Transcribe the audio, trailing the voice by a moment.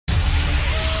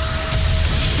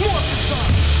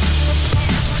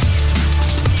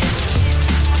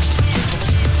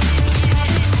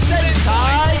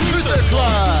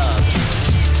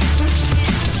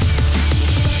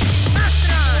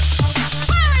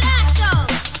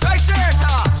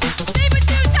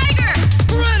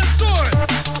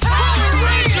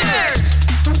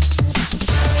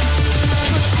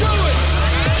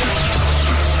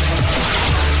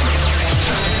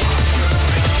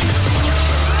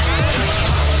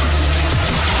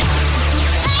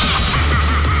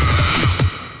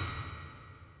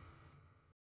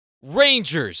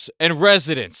Rangers and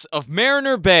residents of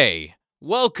Mariner Bay,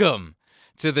 welcome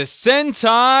to the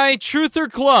Sentai Truther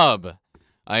Club.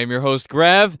 I am your host,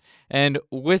 Grav, and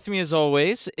with me as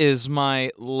always is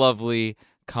my lovely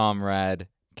comrade,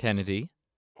 Kennedy.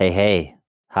 Hey.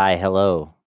 Hi,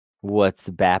 hello. What's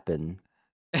bappin'?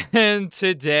 And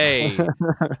today,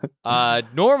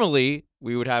 normally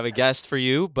we would have a guest for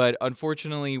you, but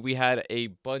unfortunately we had a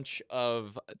bunch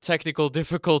of technical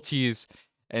difficulties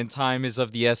and time is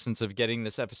of the essence of getting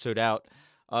this episode out.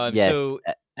 Yes,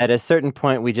 at a certain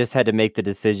point, we just had to make the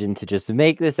decision to just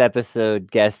make this episode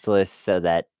guestless so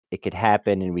that it could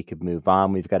happen and we could move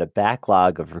on. We've got a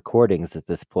backlog of recordings at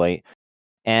this point,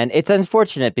 and it's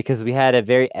unfortunate because we had a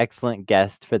very excellent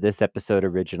guest for this episode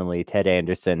originally, Ted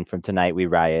Anderson from Tonight We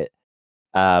Riot.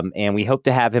 And we hope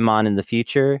to have him on in the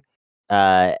future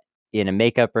uh, in a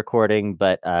makeup recording,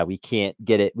 but we can't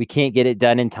get it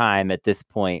done in time at this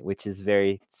point, which is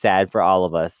very sad for all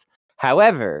of us.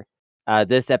 However,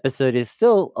 this episode is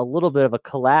still a little bit of a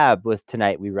collab with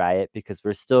Tonight We Riot because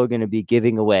we're still going to be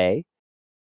giving away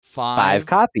 5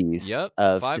 copies Yep,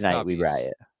 of 5 Tonight We copies.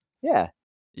 Riot. Yeah.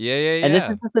 Yeah. And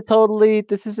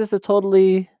this is just a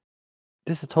totally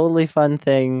fun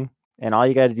thing. And all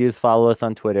you got to do is follow us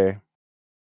on Twitter.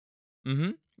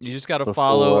 You just got to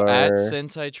follow at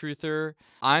Sentai Truther.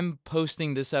 I'm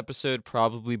posting this episode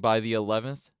probably by the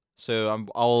 11th, so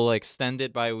I'll extend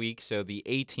it by a week. So the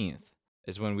 18th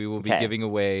is when we will be giving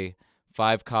away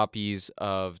 5 copies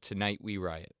of Tonight We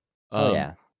Riot.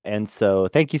 Yeah. And so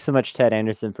thank you so much, Ted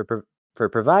Anderson, for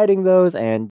providing those.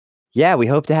 And yeah, we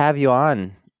hope to have you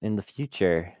on in the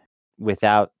future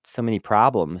without so many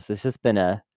problems. It's just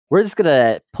been we're just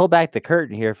gonna pull back the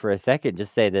curtain here for a second,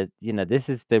 just say that, this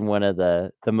has been one of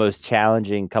the most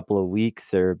challenging couple of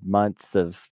weeks or months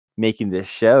of making this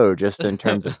show, just in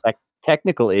terms of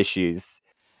technical issues.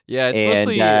 Yeah,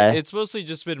 it's mostly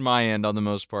just been my end on the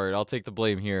most part. I'll take the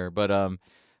blame here, but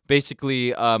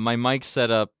basically my mic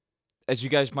setup, as you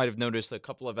guys might have noticed a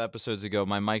couple of episodes ago,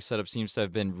 my mic setup seems to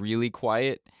have been really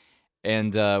quiet.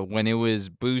 And when it was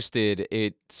boosted,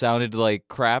 it sounded like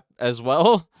crap as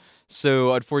well.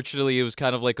 So unfortunately, it was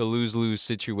kind of like a lose-lose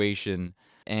situation.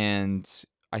 And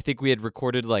I think we had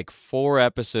recorded like 4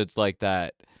 episodes like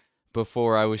that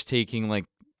before I was taking like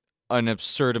an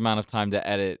absurd amount of time to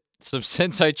edit some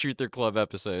Sentai Truther Club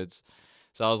episodes.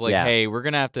 So I was like, hey, we're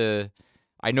going to have to...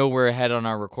 I know we're ahead on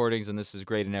our recordings and this is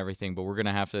great and everything, but we're going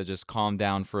to have to just calm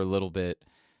down for a little bit.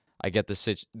 I get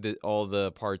all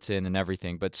the parts in and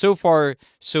everything, but so far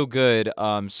so good.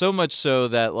 So much so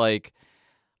that like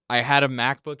I had a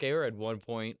MacBook Air at one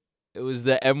point. It was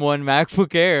the M1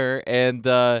 MacBook Air, and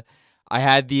I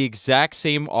had the exact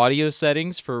same audio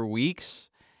settings for weeks,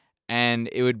 and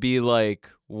it would be like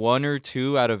 1 or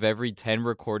 2 out of every 10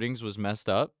 recordings was messed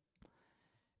up,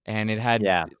 and it had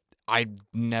I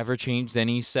never changed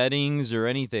any settings or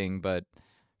anything, but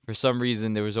for some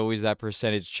reason, there was always that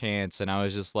percentage chance, and I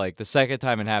was just like, the second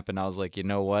time it happened, I was like, you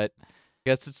know what?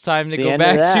 Guess it's time to go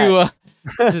back to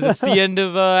it's the end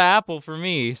of Apple for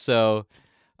me. So,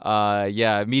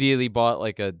 immediately bought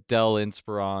like a Dell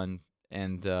Inspiron,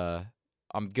 and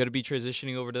I'm gonna be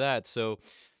transitioning over to that. So,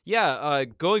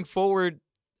 going forward,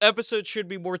 episodes should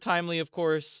be more timely, of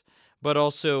course, but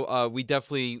also we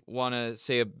definitely want to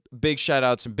say a big shout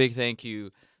out and big thank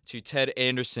you to Ted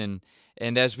Anderson.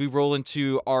 And as we roll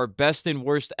into our best and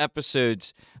worst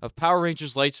episodes of Power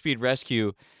Rangers Lightspeed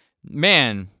Rescue,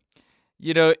 man,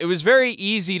 it was very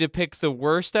easy to pick the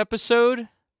worst episode.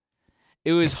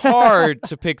 It was hard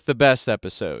to pick the best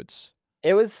episodes.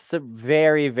 It was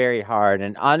very, very hard.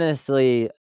 And honestly,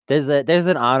 there's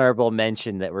an honorable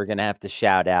mention that we're going to have to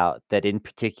shout out that in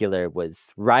particular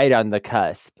was right on the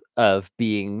cusp of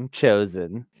being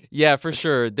chosen. Yeah, for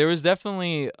sure. There was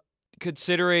definitely...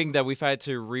 Considering that we've had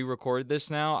to re-record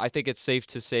this now, I think it's safe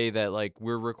to say that like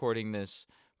we're recording this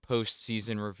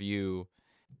post-season review.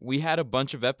 We had a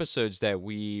bunch of episodes that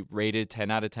we rated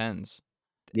 10 out of 10s.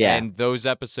 Yeah. And those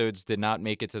episodes did not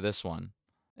make it to this one,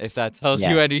 if that tells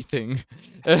you anything.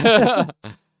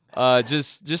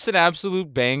 Just an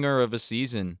absolute banger of a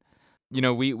season.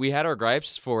 We had our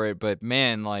gripes for it, but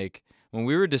man, like when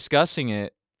we were discussing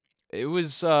it, it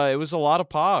was a lot of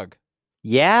pog.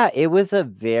 Yeah, it was a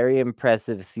very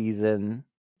impressive season.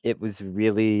 It was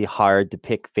really hard to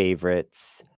pick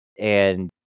favorites.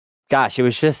 And gosh, there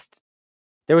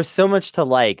was so much to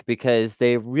like because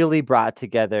they really brought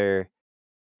together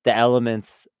the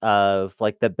elements of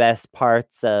like the best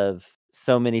parts of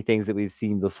so many things that we've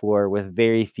seen before with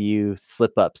very few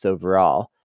slip-ups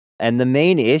overall. And the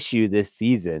main issue this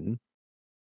season,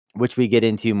 which we get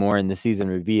into more in the season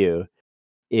review,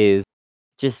 is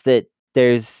just that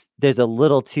there's a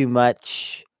little too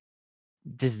much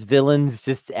just villains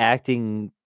just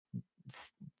acting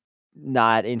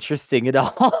not interesting at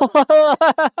all.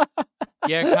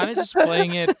 Yeah, kinda just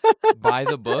playing it by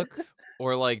the book,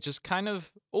 or, like, just kind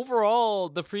of overall,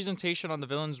 the presentation on the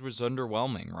villains was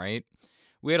underwhelming, right?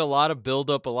 We had a lot of build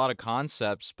up, a lot of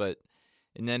concepts, but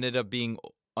it ended up being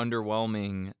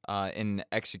underwhelming, in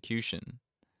execution.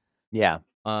 Yeah.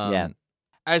 Yeah. Um,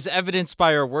 as evidenced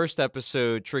by our worst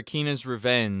episode, Trakina's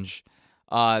Revenge,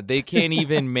 they can't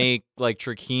even make, like,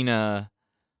 Trakina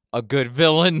a good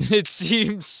villain, it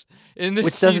seems, in this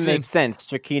Which doesn't make season. sense.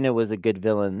 Trakina was a good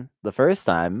villain the first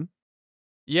time.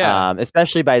 Yeah.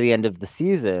 Especially by the end of the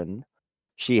season,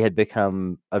 she had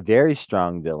become a very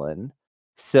strong villain.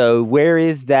 So where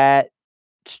is that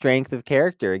strength of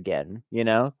character again? You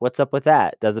know, what's up with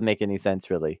that? Doesn't make any sense,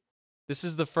 really. This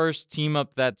is the first team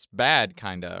up that's bad,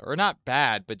 kinda. Or not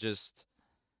bad, but just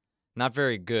not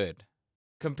very good.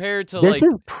 Compared to, This like,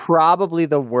 is probably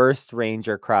the worst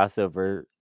Ranger crossover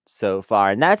so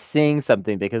far, and that's saying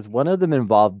something because one of them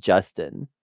involved Justin.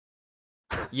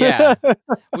 yeah.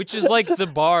 Which is, like, the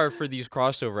bar for these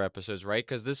crossover episodes, right?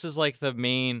 Because this is, like, the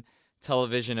main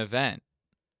television event,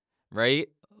 right?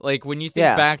 Like, when you think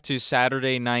Yeah, back to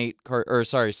Saturday morning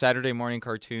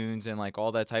cartoons and, like,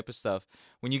 all that type of stuff,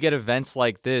 when you get events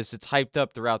like this, it's hyped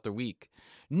up throughout the week.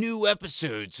 New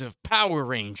episodes of Power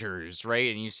Rangers,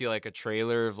 right? And you see, like, a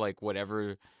trailer of, like,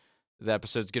 whatever the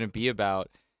episode's going to be about.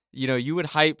 You know, you would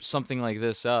hype something like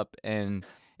this up, and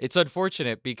it's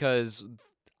unfortunate because,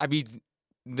 I mean,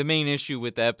 the main issue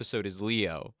with the episode is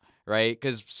Leo, right?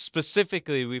 Because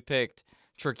specifically, we picked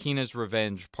Trakina's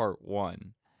Revenge Part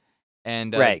 1.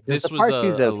 And right. Because the this was part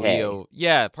two's a okay. Leo.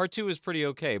 Yeah, Part 2 was pretty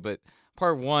okay, but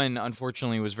Part 1,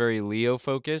 unfortunately, was very Leo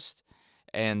focused.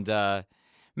 And,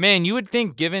 man, you would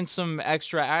think given some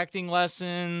extra acting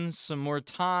lessons, some more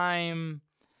time,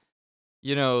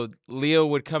 you know, Leo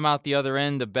would come out the other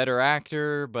end a better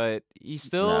actor, but he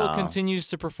still No. continues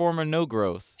to perform a no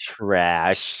growth.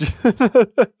 Trash.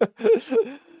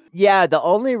 Yeah, the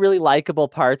only really likable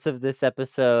parts of this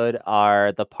episode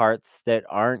are the parts that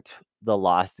aren't the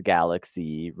Lost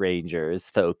Galaxy Rangers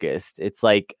focused. It's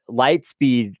like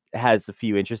Lightspeed has a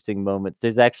few interesting moments.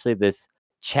 There's actually this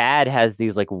Chad has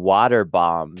these like water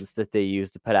bombs that they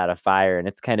use to put out a fire, and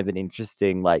it's kind of an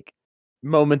interesting like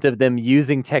moment of them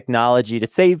using technology to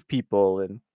save people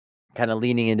and kind of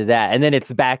leaning into that. And then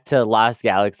it's back to Lost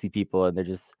Galaxy people, and they're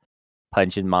just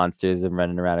punching monsters and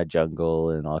running around a jungle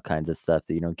and all kinds of stuff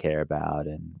that you don't care about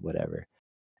and whatever.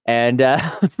 And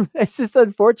it's just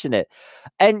unfortunate.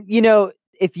 And you know,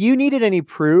 if you needed any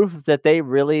proof that they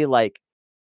really like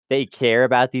they care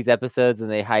about these episodes and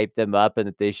they hype them up and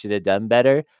that they should have done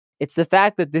better, it's the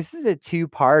fact that this is a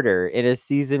two-parter in a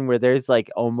season where there's like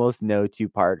almost no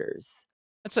two-parters.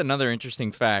 That's another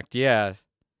interesting fact. Yeah.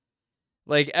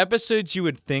 Like episodes you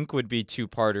would think would be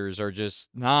two-parters are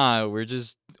just, nah, we're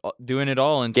just doing it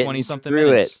all in 20 Getting something through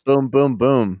it. minutes. Boom, boom,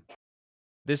 boom.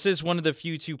 This is one of the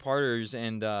few two-parters,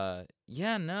 and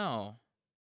yeah, no.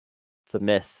 It's a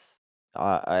miss.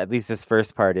 At least this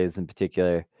first part is in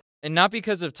particular. And not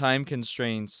because of time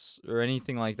constraints or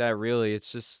anything like that, really.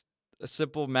 It's just a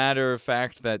simple matter of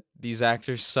fact that these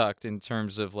actors sucked in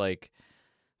terms of like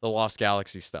the Lost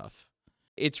Galaxy stuff.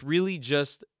 It's really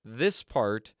just this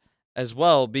part as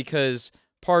well, because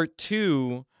part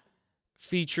 2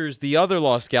 features the other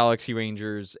Lost Galaxy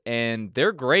Rangers, and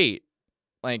they're great.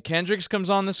 Like Kendricks comes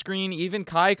on the screen, even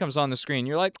Kai comes on the screen.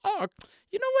 You're like, oh,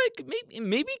 you know what?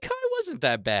 Maybe Kai wasn't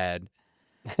that bad.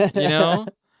 You know?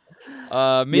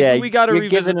 Maybe Yeah, we got to you're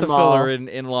giving revisit the them filler all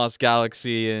in Lost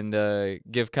Galaxy and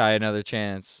give Kai another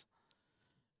chance.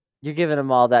 you're giving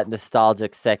them all that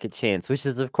nostalgic second chance, which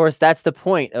is, of course, that's the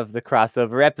point of the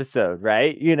crossover episode,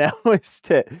 right? You know, is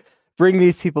to bring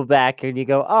these people back and you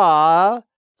go, "Ah,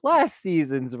 last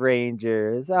season's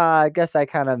Rangers. I guess I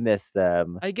kind of miss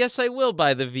them." I guess I will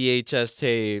buy the VHS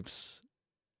tapes.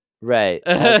 Right.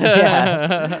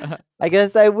 Yeah. I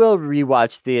guess I will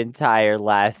rewatch the entire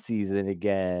last season I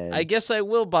again. guess I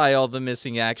will buy all the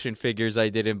missing action figures I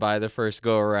didn't buy the first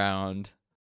go around.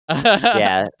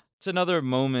 Yeah. It's another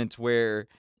moment where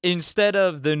instead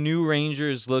of the new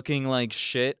Rangers looking like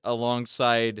shit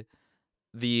alongside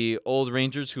the old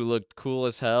Rangers who looked cool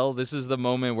as hell, this is the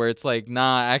moment where it's like,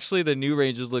 nah, actually the new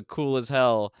Rangers look cool as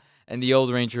hell and the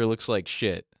old Ranger looks like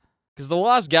shit. Because the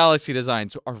Lost Galaxy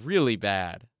designs are really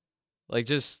bad. Like,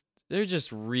 they're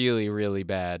just really, really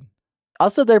bad.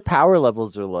 Also, their power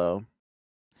levels are low.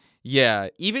 Yeah,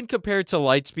 even compared to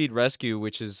Lightspeed Rescue,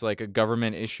 which is like a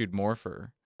government issued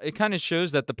morpher, it kind of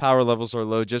shows that the power levels are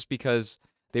low just because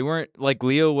they weren't, like,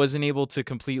 Leo wasn't able to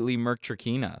completely murk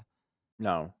Trakina.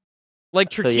 No.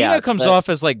 Like So yeah, Trakina comes off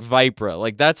as like Vipra.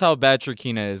 Like that's how bad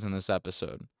Trakina is in this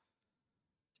episode.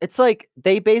 It's like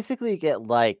they basically get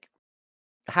like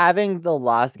having the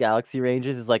Lost Galaxy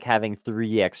Rangers is like having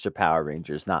 3 extra Power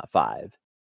Rangers, not 5,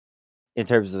 in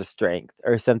terms of strength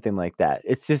or something like that.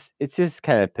 It's just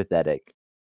kind of pathetic.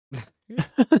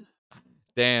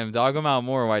 Damn, dog them out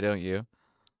more, why don't you?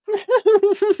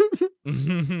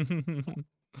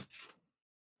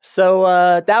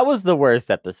 So that was the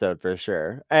worst episode for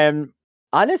sure. And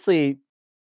honestly,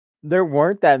 there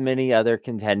weren't that many other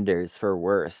contenders for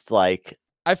worst. Like,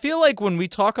 I feel like when we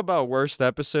talk about worst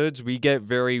episodes, we get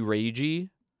very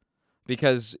ragey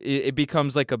because it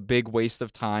becomes like a big waste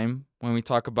of time when we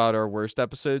talk about our worst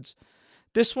episodes.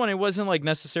 This one, it wasn't like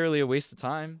necessarily a waste of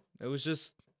time. It was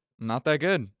just not that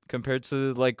good compared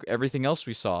to like everything else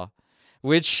we saw,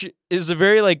 which is a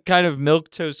very like kind of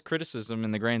milquetoast criticism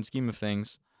in the grand scheme of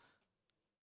things.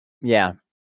 yeah,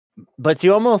 but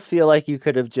you almost feel like you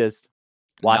could have just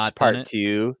watched Not done part it.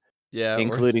 2, Yeah, or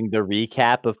including the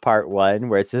recap of part 1,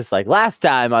 where it's just like, last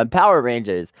time on Power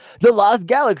Rangers, the Lost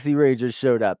Galaxy Rangers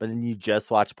showed up, and then you just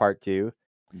watch part 2.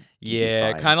 You'd be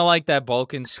yeah, fine. kind of like that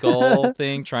Balkan skull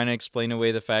thing, trying to explain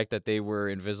away the fact that they were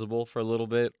invisible for a little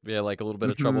bit. Yeah, like a little bit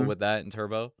of trouble with that in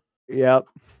Turbo. Yep.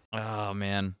 Oh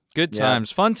man, good Yep.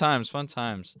 times, fun times, fun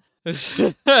times.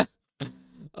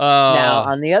 Now,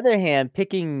 on the other hand,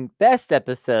 picking best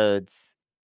episodes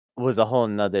was a whole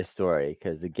nother story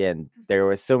because, again, there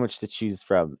was so much to choose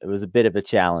from. It was a bit of a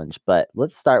challenge, but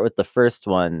let's start with the first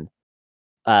one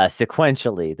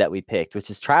sequentially that we picked, which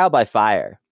is Trial by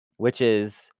Fire, which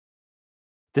is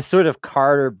this sort of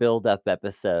Carter build-up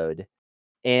episode.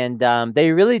 And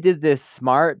they really did this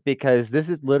smart because this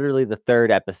is literally the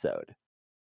 3rd episode.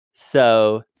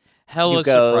 So you hella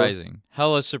go... surprising.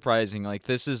 Hella surprising. Like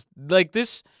this is like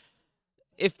this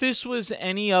if this was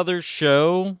any other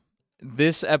show,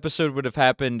 this episode would have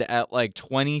happened at like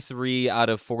 23 out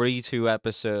of 42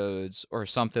 episodes or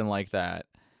something like that.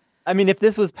 I mean, if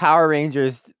this was Power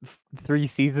Rangers 3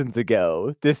 seasons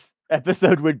ago, this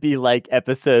episode would be like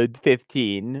episode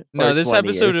 15 or No, this 20 or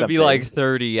episode would be like something.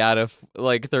 30 out of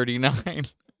like 39.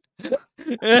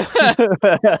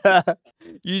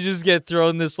 You just get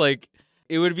thrown this like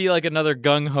it would be like another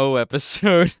gung ho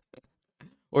episode.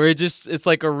 Or it's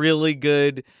like a really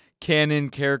good canon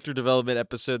character development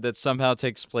episode that somehow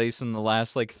takes place in the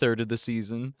last like third of the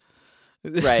season.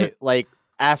 Right. Like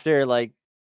after like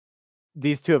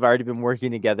these two have already been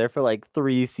working together for like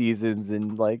 3 seasons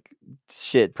and like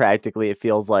shit practically it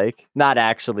feels like. Not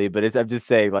actually, but I'm just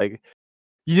saying like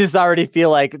you just already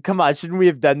feel like, come on, shouldn't we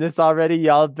have done this already?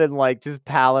 Y'all have been like just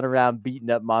palling around beating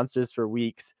up monsters for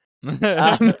weeks.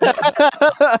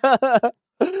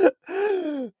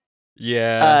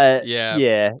 Yeah.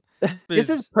 Yeah. This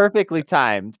is perfectly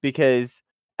timed because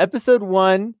episode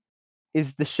 1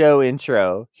 is the show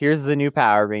intro. Here's the new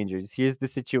Power Rangers. Here's the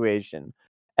situation.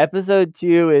 Episode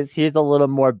 2 is here's a little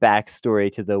more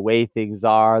backstory to the way things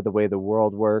are, the way the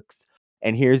world works.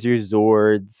 And here's your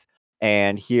Zords.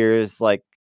 And here's like,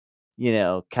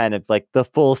 kind of like the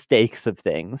full stakes of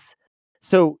things.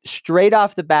 So straight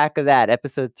off the back of that,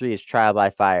 episode 3 is Trial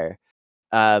by Fire,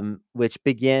 which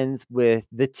begins with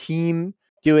the team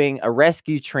doing a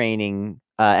rescue training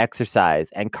exercise,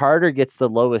 and Carter gets the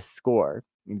lowest score.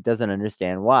 He doesn't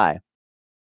understand why.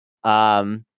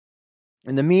 In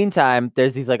the meantime,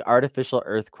 there's these like artificial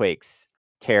earthquakes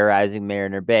terrorizing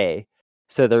Mariner Bay.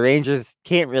 So the Rangers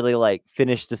can't really like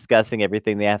finish discussing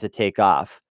everything. They have to take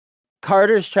off.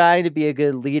 Carter's trying to be a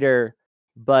good leader,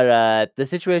 but the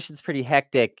situation's pretty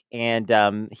hectic,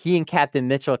 and he and Captain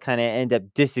Mitchell kind of end up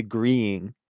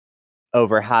disagreeing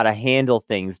over how to handle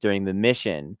things during the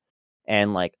mission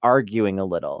and like arguing a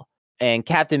little. And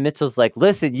Captain Mitchell's like,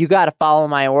 listen, you got to follow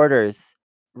my orders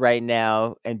right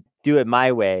now and do it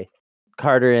my way.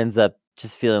 Carter ends up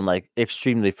just feeling like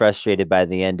extremely frustrated by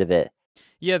the end of it.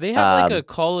 Yeah, they have like a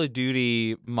Call of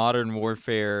Duty Modern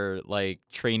Warfare like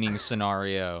training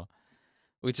scenario,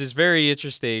 which is very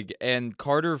interesting. And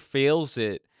Carter fails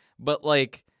it, but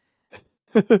like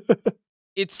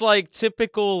it's like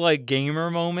typical like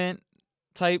gamer moment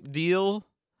type deal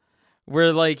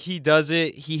where like he does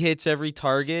it, he hits every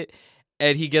target,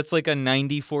 and he gets like a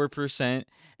 94%.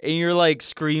 And you're like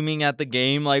screaming at the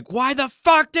game, like, why the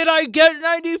fuck did I get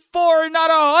 94 and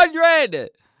not 100?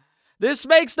 This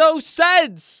makes no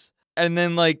sense. And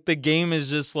then like the game is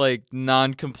just like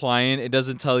non-compliant. It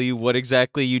doesn't tell you what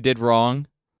exactly you did wrong.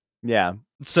 Yeah.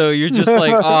 So you're just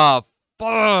like, oh,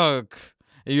 fuck.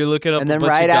 And you're looking up And a then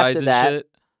bunch right of guides after and that, shit.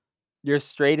 you're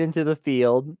straight into the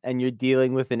field and you're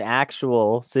dealing with an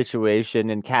actual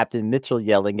situation and Captain Mitchell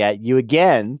yelling at you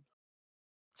again.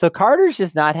 So Carter's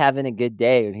just not having a good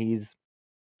day, and he's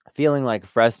feeling like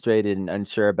frustrated and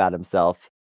unsure about himself.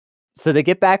 So they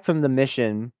get back from the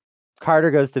mission.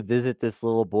 Carter goes to visit this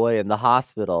little boy in the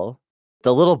hospital.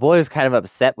 The little boy is kind of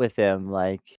upset with him,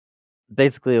 like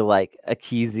basically like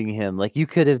accusing him, like you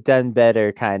could have done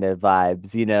better kind of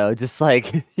vibes, just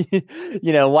like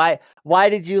why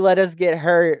did you let us get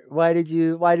hurt? Why did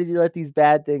you let these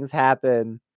bad things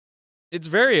happen? It's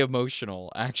very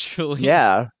emotional, actually.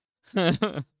 Yeah.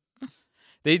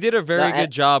 They did a No, very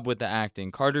good job with the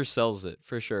acting. Carter sells it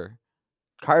for sure.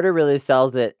 Carter really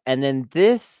sells it. And then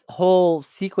this whole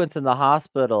sequence in the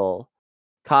hospital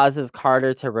causes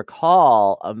Carter to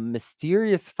recall a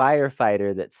mysterious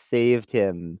firefighter that saved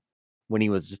him when he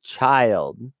was a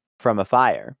child from a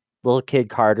fire. Little kid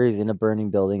Carter is in a burning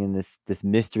building, and this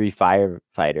mystery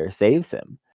firefighter saves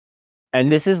him.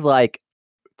 And this is like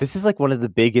one of the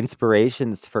big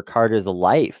inspirations for Carter's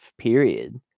life,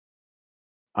 period.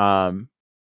 Um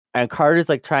and Carter's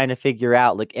like trying to figure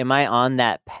out, like, am I on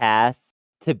that path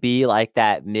to be like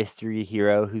that mystery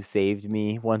hero who saved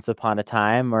me once upon a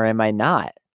time, or am I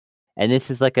not? And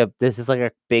this is like a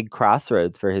big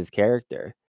crossroads for his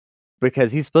character,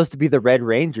 because he's supposed to be the Red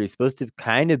Ranger. He's supposed to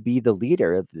kind of be the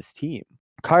leader of this team.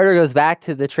 Carter goes back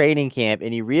to the training camp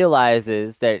and he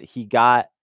realizes that he got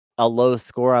a low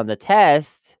score on the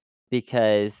test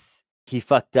because he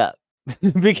fucked up.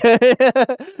 because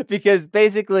because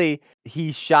basically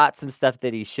he shot some stuff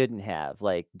that he shouldn't have,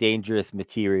 like dangerous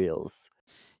materials.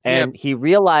 Yeah, And he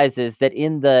realizes that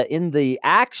in the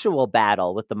actual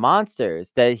battle with the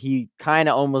monsters, that he kind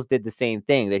of almost did the same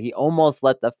thing, that he almost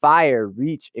let the fire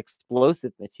reach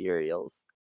explosive materials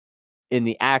in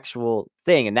the actual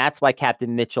thing. And that's why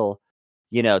Captain Mitchell,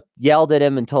 yelled at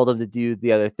him and told him to do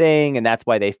the other thing. And that's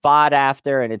why they fought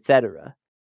after, and etc.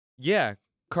 yeah.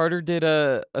 Carter did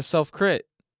a self crit.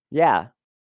 Yeah.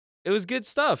 It was good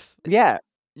stuff. Yeah.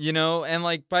 And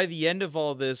like by the end of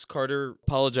all this, Carter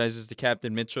apologizes to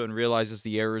Captain Mitchell and realizes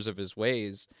the errors of his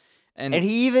ways. And And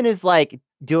he even is like,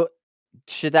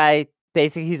 should I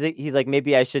basically he's like,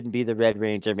 maybe I shouldn't be the Red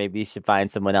Ranger, maybe you should find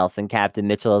someone else. And Captain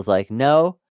Mitchell is like,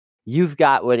 no, you've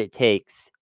got what it takes.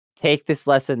 Take this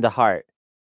lesson to heart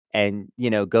and,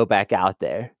 go back out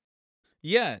there.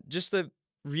 yeah, just a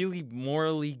really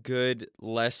morally good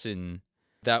lesson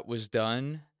that was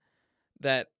done,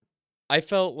 that I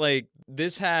felt like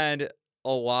this had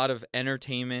a lot of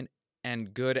entertainment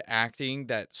and good acting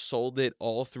that sold it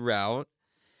all throughout,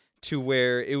 to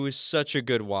where it was such a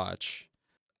good watch.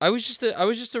 I was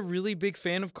just a really big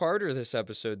fan of Carter this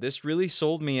episode. This really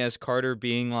sold me as Carter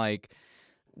being like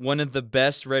one of the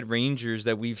best Red Rangers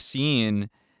that we've seen.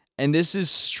 And this is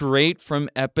straight from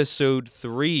episode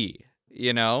 3,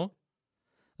 you know?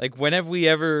 Like, when have we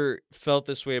ever felt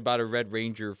this way about a Red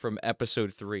Ranger from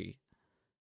episode 3?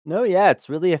 No, yeah, it's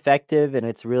really effective and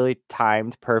it's really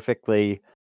timed perfectly.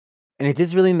 And it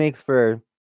just really makes for,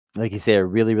 like you say, a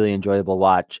really, really enjoyable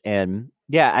watch. And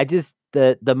yeah,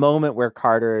 the moment where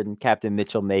Carter and Captain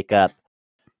Mitchell make up,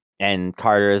 and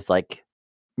Carter is like,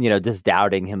 just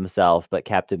doubting himself, but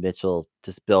Captain Mitchell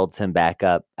just builds him back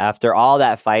up. After all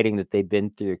that fighting that they've been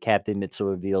through, Captain Mitchell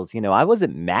reveals, I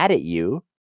wasn't mad at you.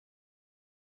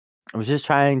 I was just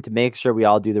trying to make sure we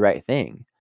all do the right thing.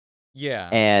 Yeah.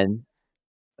 And,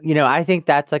 I think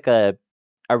that's like a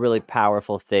really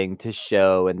powerful thing to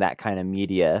show in that kind of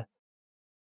media.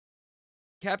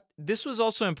 This was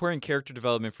also important character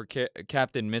development for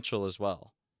Captain Mitchell as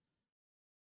well.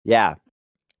 Yeah.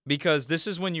 Because this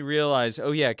is when you realize,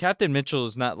 oh yeah, Captain Mitchell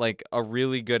is not like a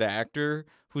really good actor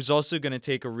who's also going to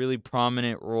take a really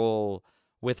prominent role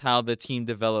with how the team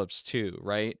develops too,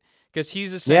 right? Because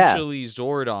he's Yeah. essentially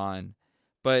Zordon,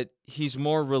 but he's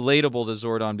more relatable to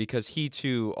Zordon because he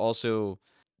too also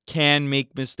can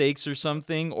make mistakes or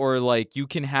something, or like you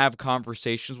can have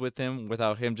conversations with him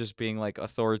without him just being like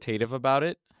authoritative about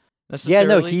it Yeah,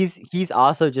 no, necessarily. he's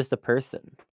also just a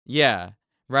person. Yeah,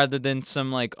 rather than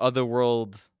some like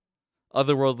otherworldly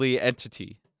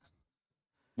entity.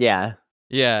 Yeah.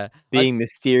 Yeah. Being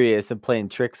mysterious and playing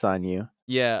tricks on you.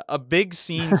 Yeah, a big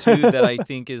scene too that I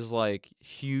think is like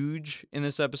huge in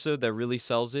this episode that really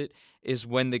sells it is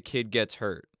when the kid gets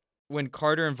hurt. When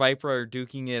Carter and Viper are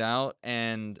duking it out,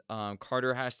 and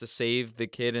Carter has to save the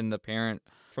kid and the parent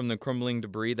from the crumbling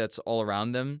debris that's all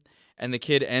around them, and the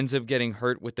kid ends up getting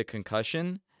hurt with the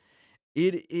concussion.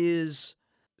 It is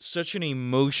such an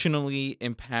emotionally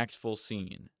impactful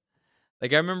scene.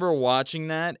 Like, I remember watching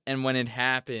that, and when it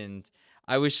happened,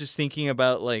 I was just thinking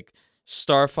about like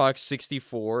Star Fox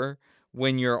 64,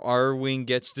 when your R Wing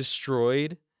gets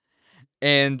destroyed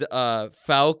and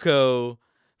Falco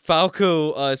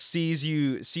sees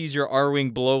your R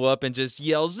Wing blow up and just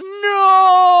yells,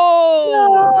 "No!"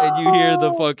 no! And you hear the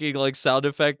No! fucking like sound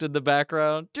effect in the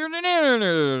background.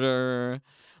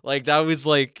 Like that was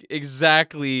like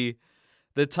exactly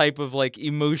the type of like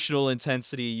emotional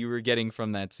intensity you were getting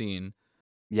from that scene.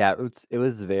 Yeah, it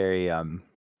was very,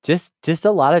 just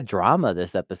a lot of drama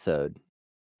this episode,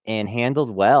 and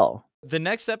handled well. The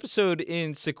next episode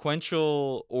in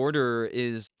sequential order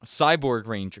is Cyborg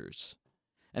Rangers.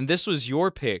 And this was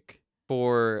your pick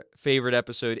for favorite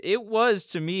episode. It was,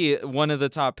 to me, one of the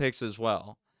top picks as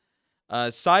well.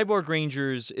 Cyborg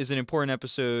Rangers is an important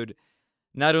episode,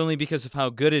 not only because of how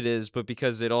good it is, but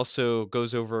because it also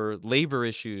goes over labor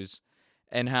issues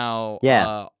and how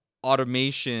Yeah,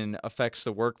 automation affects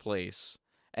the workplace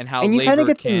and how and you kinda labor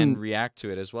get can some react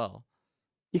to it as well.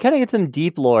 you kinda get some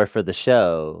deep lore for the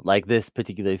show, like this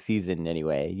particular season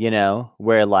anyway,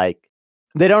 where, like,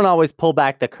 they don't always pull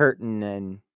back the curtain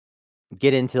and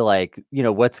get into, like,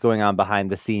 what's going on behind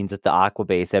the scenes at the Aqua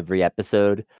Base every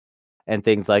episode and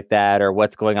things like that, or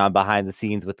what's going on behind the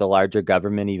scenes with the larger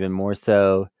government even more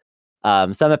so.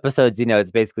 Some episodes,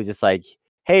 it's basically just like,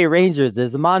 "Hey, Rangers,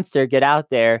 there's a monster, get out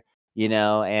there,"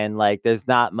 and, like, there's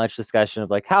not much discussion of,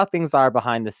 like, how things are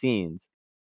behind the scenes.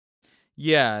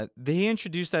 Yeah, they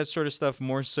introduced that sort of stuff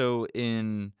more so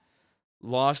in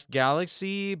Lost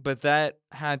Galaxy, but that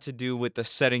had to do with the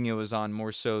setting it was on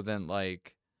more so than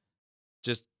like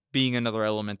just being another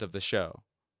element of the show.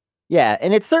 Yeah,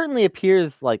 and it certainly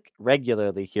appears, like,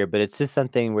 regularly here, but it's just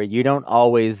something where you don't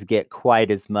always get quite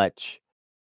as much,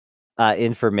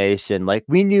 information. Like,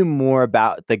 we knew more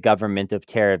about the government of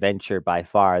Terra Venture by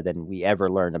far than we ever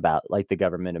learn about, like, the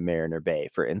government of Mariner Bay,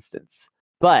 for instance.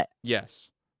 But Yes.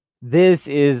 this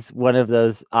is one of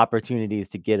those opportunities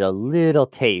to get a little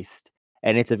taste,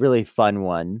 and it's a really fun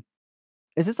one.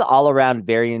 It's just an all-around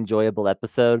very enjoyable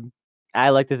episode. I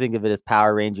like to think of it as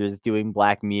Power Rangers doing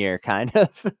Black Mirror, kind of.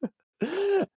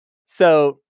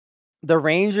 So, the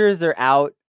Rangers are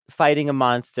out fighting a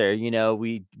monster,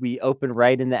 we open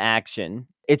right into action.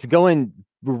 It's going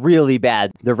really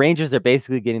bad. The Rangers are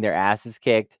basically getting their asses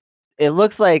kicked. It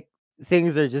looks like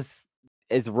things are just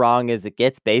as wrong as it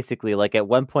gets, basically. Like, at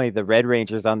one point, the Red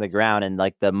Ranger's on the ground, and,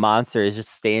 like, the monster is just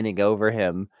standing over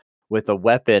him with a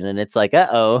weapon, and it's like,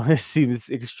 "Uh-oh, this seems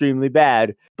extremely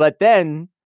bad." But then,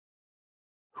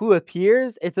 who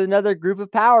appears? It's another group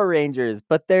of Power Rangers,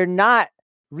 but they're not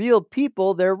real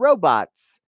people, they're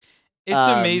robots. It's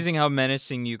Um, amazing how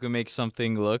menacing you can make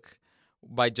something look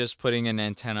by just putting an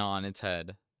antenna on its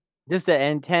head. just an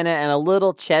antenna and a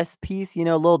little chess piece, a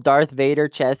little Darth Vader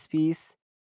chess piece.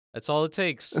 That's all it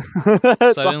takes. That's all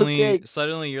it Suddenly takes.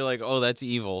 suddenly you're like, "Oh, that's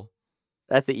evil."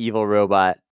 That's the evil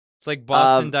robot. It's like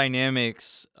Boston Um,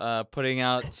 Dynamics putting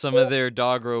out some of their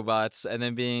dog robots and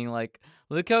then being like,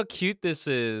 "Look how cute this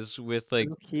is," with like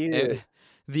so e- cute.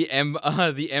 the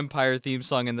Empire theme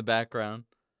song in the background.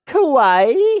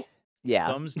 Kawaii? Yeah.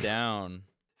 Thumbs down.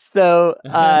 So,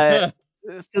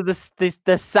 so the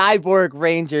cyborg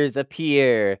rangers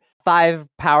appear. 5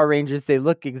 Power Rangers, they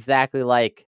look exactly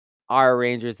like our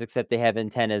Rangers, except they have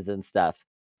antennas and stuff.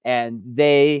 And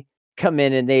they come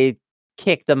in and they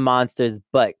kick the monster's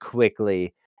butt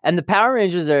quickly. And the Power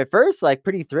Rangers are at first, like,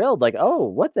 pretty thrilled, like, "Oh,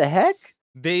 what the heck?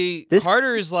 This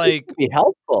Carter is this like, could be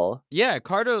helpful." yeah,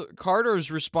 Carter's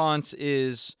response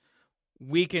is,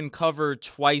 we can cover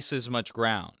twice as much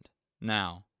ground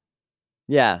now.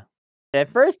 Yeah. At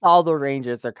first, all the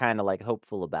Rangers are kinda, like,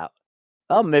 hopeful about,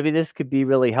 "Oh, maybe this could be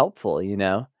really helpful," you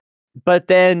know? But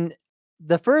then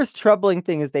the first troubling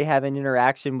thing is they have an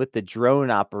interaction with the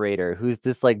drone operator, who's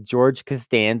this, like, George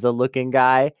Costanza looking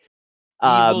guy,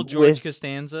 Evil George with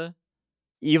Costanza.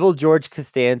 evil George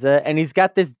Costanza, and he's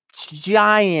got this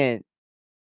giant,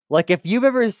 like, if you've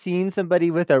ever seen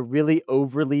somebody with a really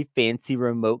overly fancy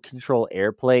remote control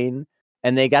airplane,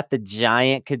 and they got the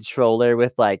giant controller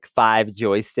with, like, 5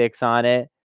 joysticks on it,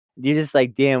 you're just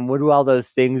like, "Damn, what do all those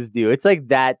things do?" It's like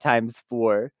that times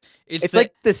 4. It's It's the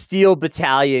like the Steel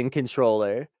Battalion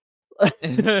controller.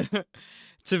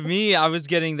 To me, I was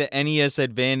getting the NES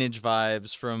Advantage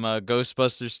vibes from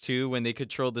Ghostbusters 2 when they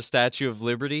controlled the Statue of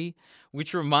Liberty,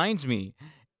 which reminds me,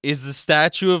 is the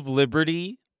Statue of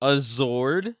Liberty a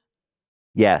Zord?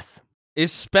 Yes.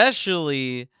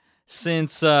 Especially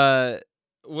since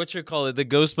what you call it, the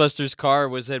Ghostbusters car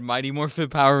was at Mighty Morphin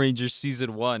Power Rangers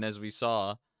season 1, as we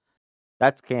saw.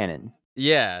 That's canon.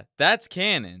 Yeah, that's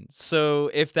canon. So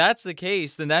if that's the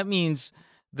case, then that means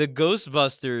the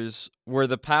Ghostbusters were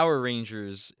the Power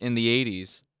Rangers in the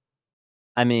 80s.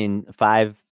 I mean,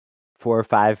 4 or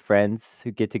 5 friends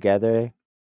who get together,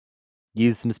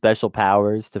 use some special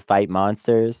powers to fight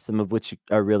monsters, some of which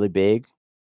are really big.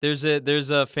 There's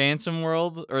a Phantom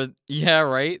World, or yeah,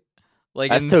 right? Like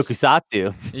That's in this,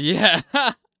 Tokusatsu. yeah.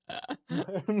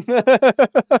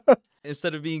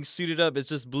 Instead of being suited up, it's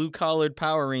just blue collared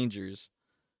Power Rangers.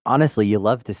 Honestly, you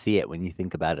love to see it when you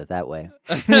think about it that way.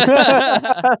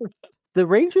 The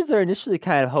Rangers are initially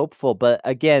kind of hopeful, but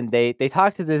again, they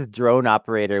talk to this drone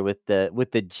operator with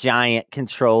the giant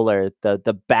controller,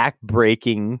 the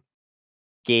back-breaking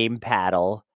game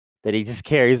paddle that he just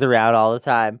carries around all the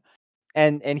time.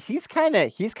 And he's kind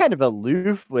of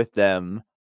aloof with them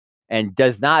and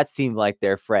does not seem like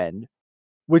their friend,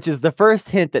 which is the first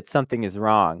hint that something is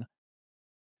wrong.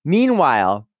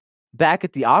 Meanwhile, back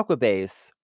at the Aqua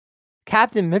Base,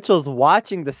 Captain Mitchell's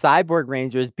watching the Cyborg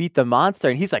Rangers beat the monster,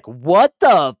 and he's like, "What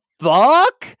the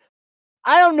fuck?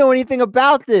 I don't know anything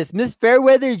about this. Miss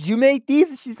Fairweather, did you make these?"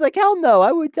 And she's like, "Hell no,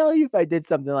 I would tell you if I did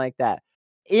something like that."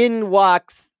 In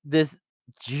walks this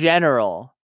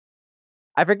general.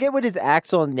 I forget what his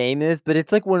actual name is, but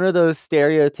it's like one of those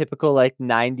stereotypical like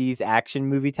 90s action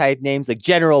movie type names, like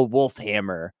General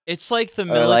Wolfhammer. It's like the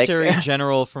Or like military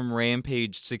general from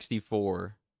Rampage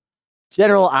 64.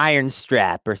 General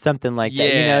Ironstrap or something like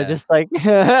that, Yeah. just like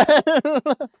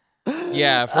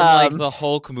Yeah, from like the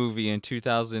Hulk movie in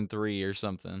 2003 or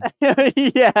something.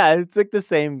 Yeah, it's like the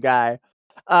same guy.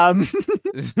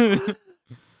 It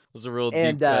was a real deep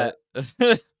And cut.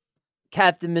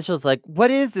 Captain Mitchell's like,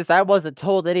 "What is this? I wasn't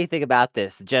told anything about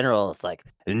this." The general is like,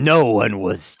 "No one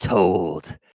was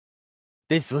told.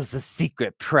 This was a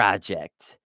secret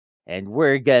project, and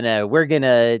we're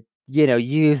gonna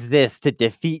use this to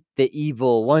defeat the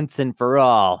evil once and for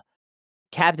all."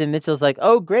 Captain Mitchell's like,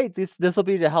 "Oh, great! This will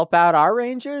be to help out our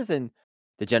Rangers," and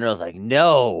the general's like,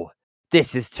 "No,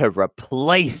 this is to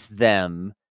replace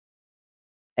them."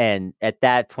 And at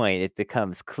that point, it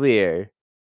becomes clear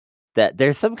that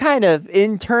there's some kind of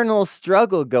internal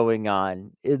struggle going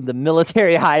on in the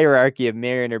military hierarchy of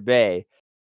Mariner Bay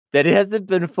that it hasn't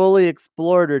been fully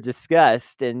explored or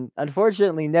discussed, and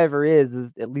unfortunately never is,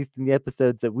 at least in the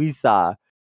episodes that we saw,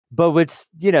 but which,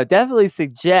 definitely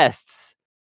suggests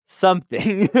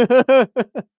something.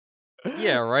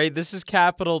 Yeah, right. This is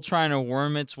Capital trying to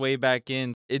worm its way back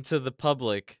into the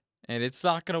public, and it's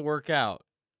not going to work out.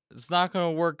 It's not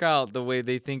going to work out the way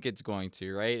they think it's going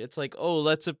to, right? It's like, "Oh,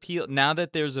 let's appeal now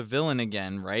that there's a villain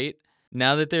again, right?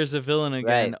 Now that there's a villain Right.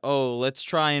 again, oh, let's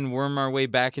try and worm our way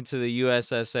back into the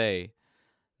USSA."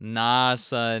 Nah,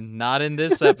 son, not in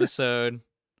this episode.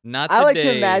 Not I like to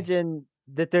today. imagine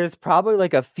that there's probably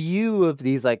like a few of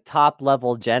these like top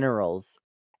level generals,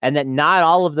 and that not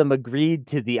all of them agreed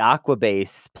to the Aqua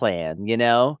Base plan,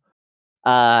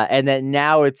 and that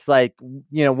now it's like,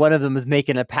 one of them is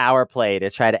making a power play to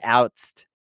try to oust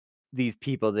these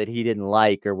people that he didn't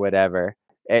like or whatever.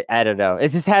 I don't know.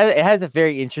 It has a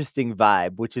very interesting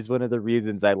vibe, which is one of the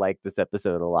reasons I like this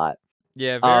episode a lot.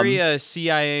 Yeah, very Um,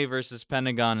 CIA versus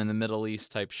Pentagon in the Middle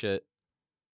East type shit.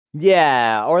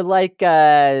 yeah, or like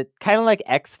kind of like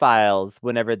X-Files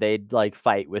whenever they'd like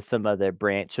fight with some other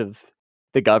branch of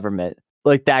the government.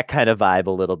 Like that kind of vibe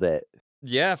a little bit.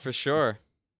 Yeah, for sure.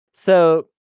 So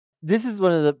this is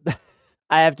one of the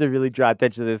I have to really draw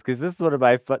attention to this because this is one of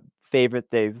my favorite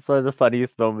things. It's one of the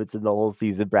funniest moments in the whole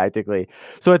season, practically.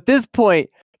 So at this point,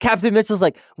 Captain Mitchell's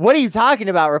like, "What are you talking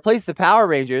about? Replace the Power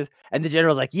Rangers?" And the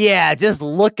general's like, "Yeah, just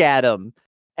look at them."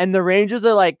 And the Rangers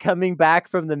are like coming back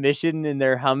from the mission in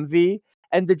their Humvee,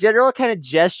 and the general kind of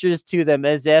gestures to them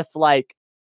as if like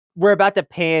we're about to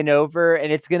pan over,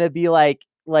 and it's gonna be like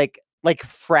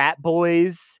frat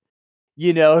boys,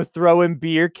 throwing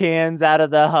beer cans out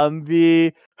of the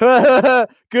Humvee.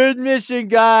 Good mission,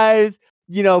 guys.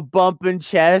 Bumping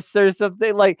chests or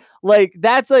something like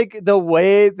that's like the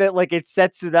way that like it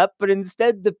sets it up. But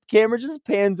instead, the camera just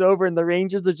pans over, and the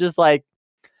Rangers are just like,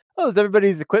 "Oh, is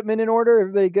everybody's equipment in order?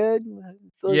 Everybody good?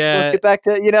 Let's Yeah, get back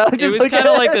to it just was like." kind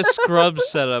of like a scrub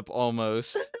setup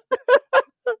almost.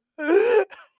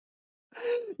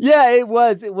 Yeah, it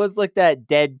was. It was like that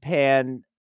deadpan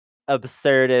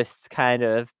absurdist kind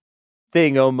of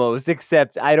thing almost,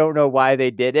 except I don't know why they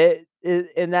did it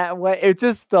in that way. It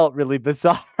just felt really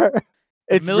bizarre. The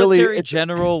It's really military it's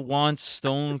general wants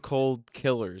stone cold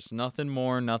killers. Nothing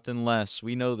more, nothing less.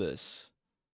 We know this.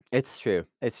 it's true.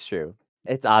 It's true.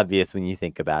 It's obvious when you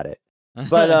think about it.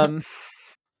 But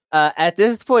at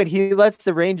this point he lets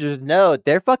the Rangers know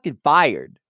they're fucking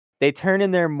fired. They turn in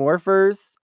their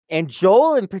morphers, and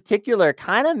Joel in particular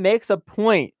kind of makes a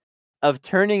point of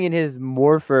turning in his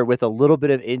morpher with a little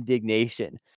bit of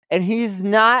indignation. And he's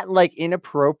not like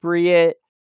inappropriate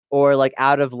or like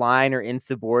out of line or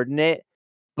insubordinate,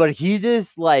 but he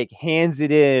just like hands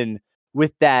it in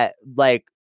with that like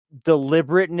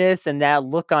deliberateness and that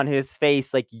look on his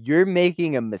face like you're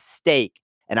making a mistake,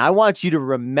 and I want you to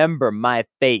remember my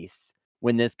face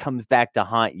when this comes back to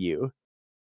haunt you.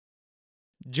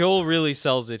 Joel really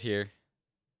sells it here.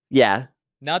 Yeah.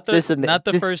 Not This the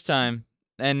this first time,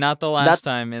 and not the not last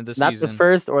time in the not the season.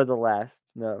 first or the last.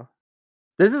 No.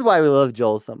 This is why we love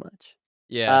Joel so much.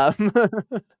 Yeah.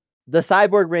 The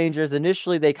Cyborg Rangers,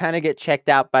 initially, they kind of get checked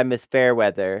out by Miss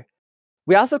Fairweather.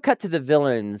 We also cut to the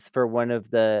villains for one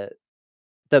of the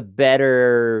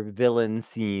better villain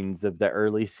scenes of the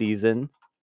early season,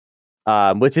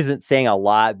 which isn't saying a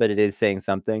lot, but it is saying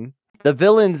something. The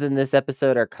villains in this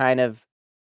episode are kind of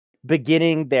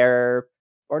beginning their,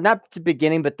 or not to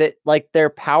beginning, but like their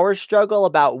power struggle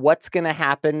about what's going to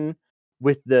happen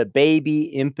with the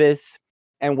baby Impus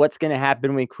and what's going to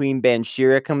happen when Queen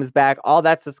Banshira comes back. All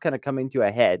that stuff's kind of coming to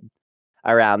a head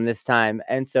around this time.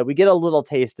 And so we get a little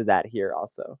taste of that here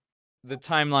also. The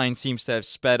timeline seems to have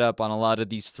sped up on a lot of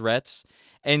these threats.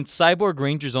 And Cyborg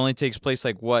Rangers only takes place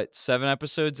like what, 7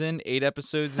 episodes in, 8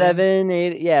 episodes in? 7,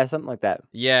 8, yeah, something like that.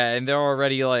 Yeah, and they're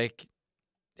already like,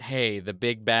 hey, the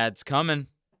big bad's coming.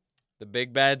 The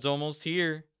big bad's almost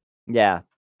here. Yeah.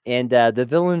 And the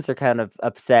villains are kind of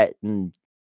upset and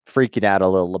freaking out a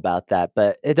little about that,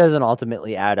 but it doesn't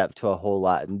ultimately add up to a whole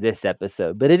lot in this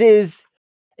episode. But it is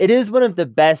one of the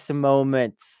best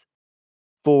moments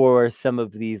for some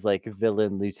of these like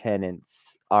villain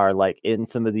lieutenants are like in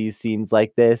some of these scenes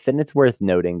like this, and it's worth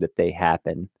noting that they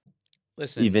happen.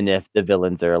 Listen, Even if the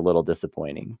villains are a little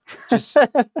disappointing. just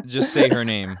say her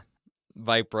name.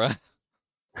 Vipra.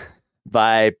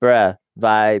 Vipra.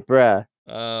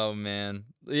 Oh man.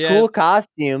 Yeah. Cool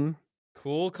costume.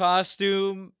 Cool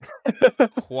costume.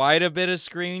 Quite a bit of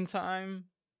screen time.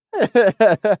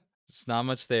 It's not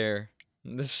much there.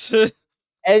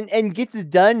 and gets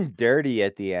done dirty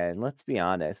at the end, let's be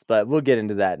honest. But we'll get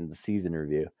into that in the season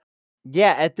review.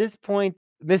 Yeah, at this point,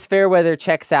 Miss Fairweather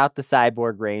checks out the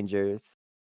Cyborg Rangers.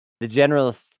 The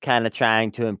general's kind of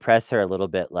trying to impress her a little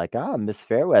bit, like, "Oh, Miss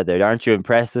Fairweather, aren't you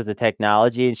impressed with the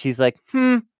technology?" And she's like,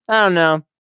 I don't know.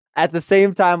 At the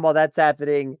same time, while that's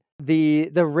happening, the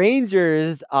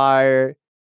Rangers are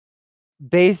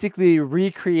basically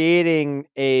recreating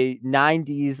a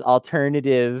 90s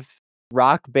alternative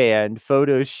rock band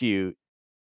photo shoot.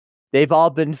 They've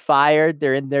all been fired.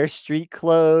 They're in their street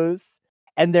clothes,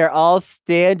 and they're all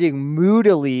standing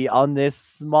moodily on this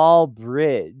small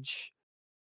bridge.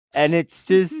 And it's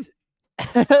just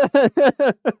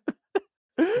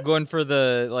going for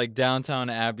the like Downtown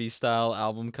Abbey style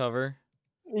album cover.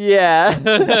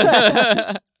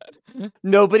 Yeah.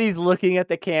 Nobody's looking at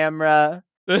the camera.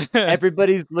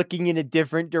 Everybody's looking in a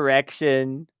different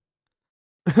direction.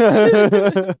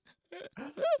 And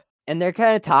they're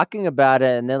kind of talking about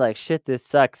it, and they're like, shit, this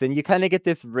sucks. And you kind of get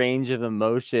this range of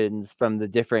emotions from the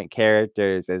different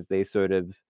characters as they sort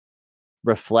of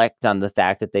reflect on the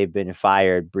fact that they've been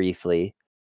fired briefly.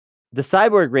 The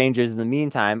Cyborg Rangers, in the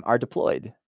meantime, are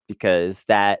deployed because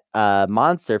that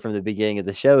monster from the beginning of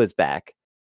the show is back.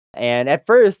 And at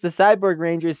first, the Cyborg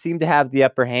Rangers seem to have the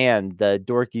upper hand. The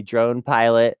dorky drone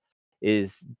pilot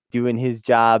is doing his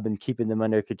job and keeping them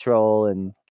under control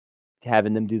and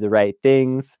having them do the right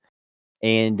things.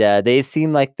 And they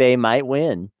seem like they might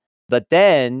win. But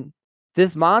then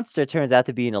this monster turns out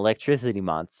to be an electricity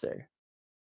monster.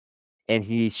 And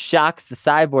he shocks the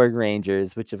Cyborg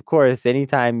Rangers, which, of course,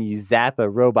 anytime you zap a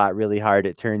robot really hard,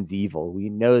 it turns evil. We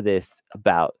know this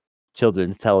about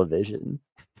children's television.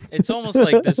 It's almost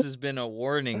like this has been a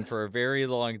warning for a very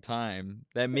long time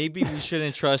that maybe we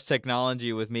shouldn't trust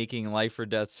technology with making life or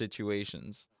death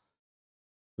situations.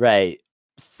 Right.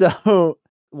 So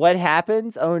what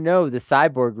happens? Oh no, the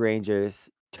Cyborg Rangers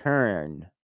turn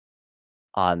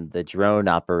on the drone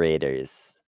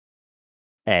operators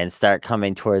and start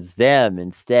coming towards them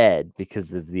instead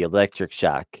because of the electric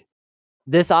shock.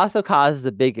 This also causes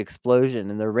a big explosion,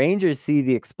 and the Rangers see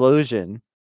the explosion,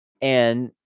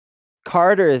 and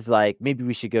Carter is like, maybe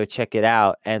we should go check it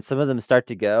out. And some of them start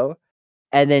to go.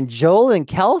 And then Joel and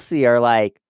Kelsey are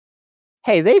like,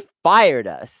 hey, they fired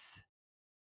us.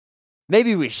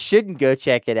 Maybe we shouldn't go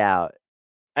check it out.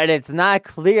 And it's not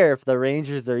clear if the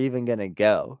Rangers are even going to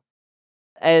go.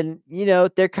 And,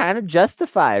 they're kind of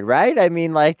justified, right? I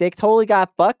mean, like, they totally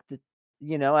got fucked,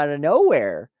 out of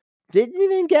nowhere. Didn't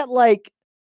even get, like,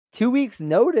 2 weeks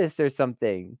notice or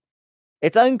something.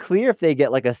 It's unclear if they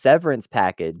get, like, a severance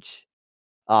package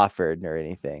offered or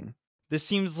anything. This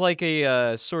seems like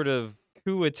a sort of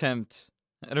coup attempt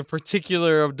at a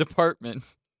particular department.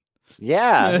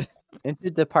 Yeah.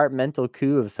 Interdepartmental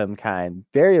coup of some kind.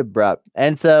 Very abrupt.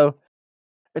 And so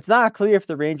it's not clear if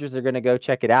the Rangers are going to go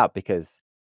check it out because,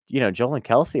 Joel and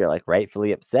Kelsey are like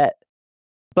rightfully upset.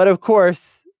 But of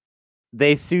course,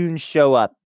 they soon show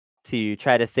up to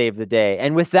try to save the day.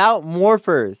 And without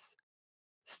morphers,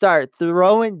 start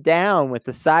throwing down with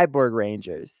the Cyborg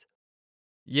Rangers.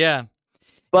 Yeah.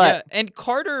 But Yeah, and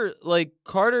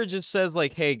Carter just says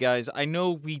like, "Hey guys, I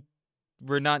know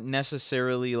we're not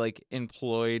necessarily like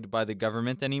employed by the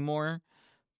government anymore,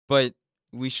 but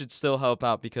we should still help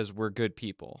out because we're good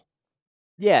people."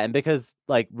 yeah, and because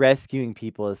like rescuing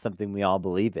people is something we all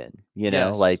believe in,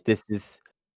 Yes. like this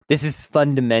is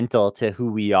fundamental to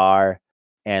who we are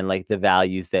and like the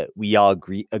values that we all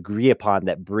agree upon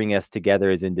that bring us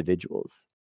together as individuals.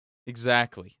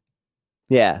 Exactly.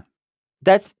 Yeah.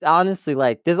 That's honestly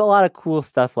like there's a lot of cool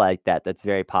stuff like that that's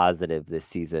very positive this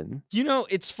season. You know,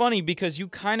 it's funny because you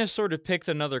kind of sort of picked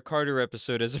another Carter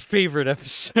episode as a favorite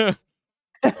episode.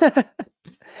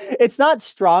 It's not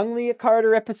strongly a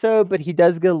Carter episode, but he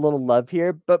does get a little love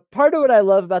here. But part of what I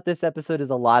love about this episode is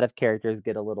a lot of characters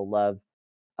get a little love.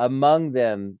 Among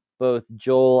them, both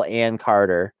Joel and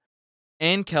Carter.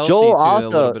 And Kelsey Joel to a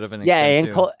little also, bit of an yeah,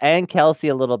 extent too. And Kelsey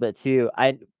a little bit too.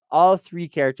 I all three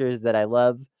characters that I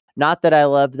love. Not that I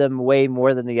love them way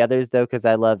more than the others though, because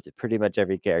I loved pretty much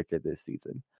every character this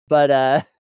season. But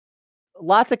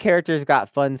lots of characters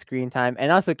got fun screen time,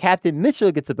 and also Captain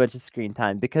Mitchell gets a bunch of screen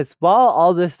time because while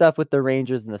all this stuff with the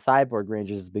Rangers and the Cyborg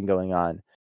Rangers has been going on,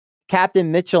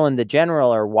 Captain Mitchell and the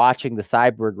General are watching the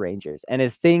Cyborg Rangers, and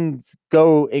as things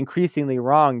go increasingly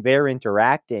wrong, they're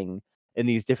interacting in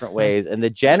these different ways, and the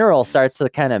General starts to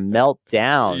kind of melt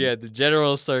down. Yeah, the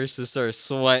general starts to start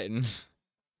sweating.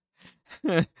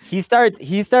 He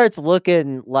starts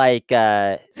looking like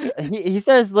he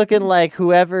starts looking like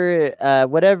whoever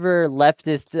whatever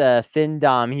leftist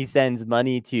findom he sends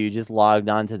money to just logged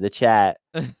onto the chat.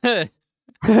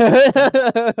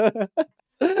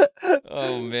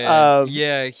 Oh man. um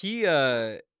Yeah,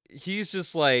 he's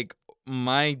just like,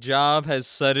 my job has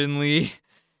suddenly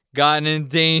gotten in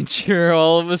danger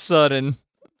all of a sudden.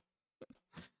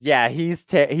 Yeah, he's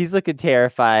looking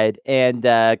terrified, and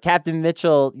Captain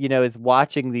Mitchell, is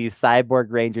watching these cyborg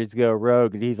rangers go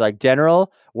rogue, and he's like,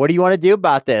 "General, what do you want to do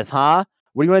about this, huh?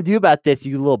 What do you want to do about this,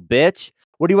 you little bitch?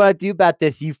 What do you want to do about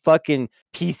this, you fucking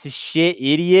piece of shit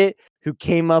idiot who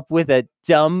came up with a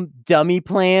dummy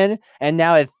plan and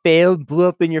now it failed, blew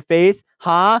up in your face,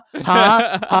 huh?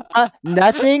 Huh? Huh?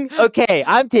 Nothing? Okay,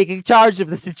 I'm taking charge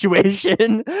of the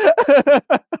situation."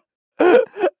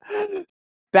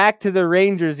 Back to the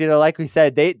Rangers, like we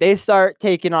said, they start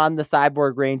taking on the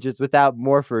Cyborg Rangers without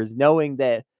morphers, knowing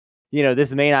that,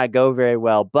 this may not go very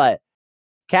well. But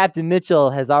Captain Mitchell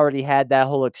has already had that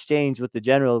whole exchange with the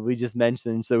General we just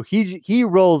mentioned. So he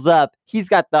rolls up. He's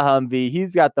got the Humvee.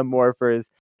 He's got the morphers.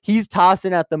 He's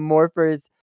tossing out the morphers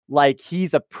like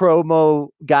he's a promo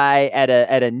guy at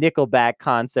a Nickelback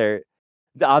concert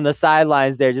on the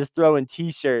sidelines there, just throwing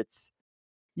T-shirts.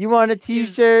 You want a Is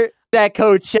T-shirt? That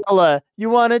Coachella. You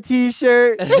want a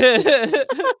T-shirt?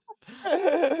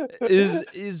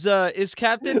 is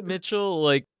Captain Mitchell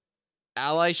like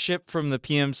allyship from the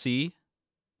PMC?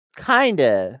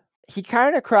 Kinda. He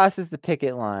kinda crosses the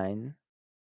picket line.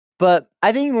 But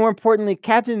I think more importantly,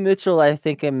 Captain Mitchell, I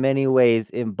think in many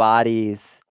ways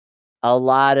embodies a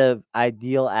lot of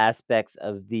ideal aspects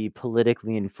of the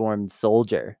politically informed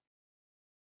soldier.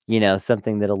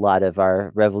 Something that a lot of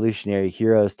our revolutionary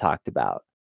heroes talked about.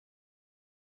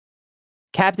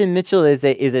 Captain Mitchell is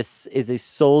a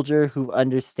soldier who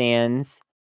understands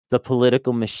the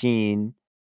political machine,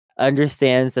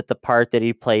 understands that the part that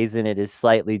he plays in it is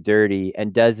slightly dirty,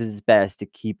 and does his best to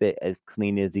keep it as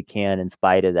clean as he can in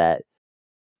spite of that,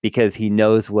 because he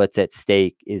knows what's at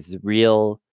stake is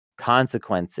real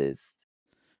consequences.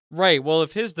 Right. Well,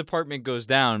 if his department goes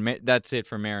down, that's it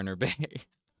for Mariner Bay.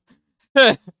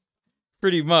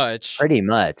 Pretty much. Pretty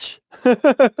much.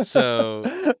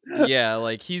 So, yeah,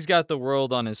 like he's got the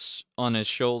world on his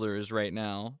shoulders right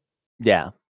now. Yeah.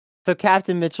 So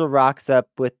Captain Mitchell rocks up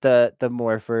with the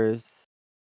morphers,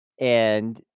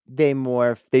 and they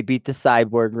morph. They beat the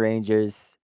Cyborg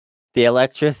Rangers. The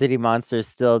electricity monster is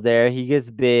still there. He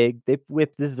gets big. They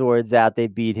whip the Zords out. They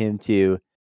beat him too.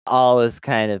 All is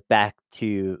kind of back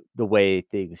to the way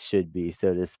things should be,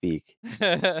 so to speak.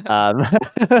 Um,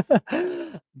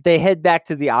 they head back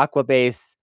to the Aqua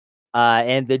base,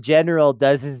 and the General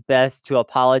does his best to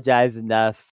apologize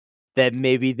enough that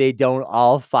maybe they don't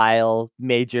all file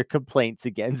major complaints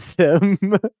against him.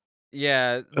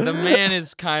 Yeah, the man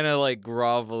is kind of like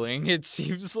groveling. It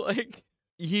seems like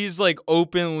he's like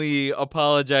openly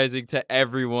apologizing to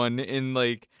everyone in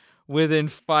like within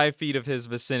 5 feet of his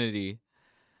vicinity,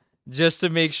 just to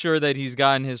make sure that he's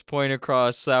gotten his point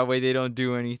across. So that way they don't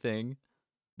do anything.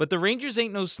 But the Rangers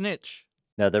ain't no snitch.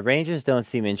 No, the Rangers don't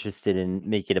seem interested in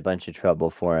making a bunch of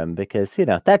trouble for him because,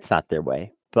 that's not their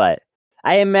way. But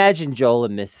I imagine Joel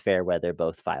and Miss Fairweather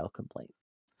both file complaints.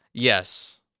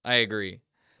 Yes, I agree.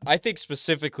 I think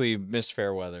specifically Miss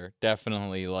Fairweather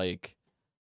definitely like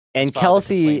has And filed a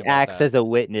complaint Kelsey about acts that. as a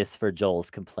witness for Joel's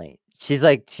complaint. She's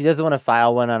like, she doesn't want to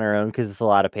file one on her own because it's a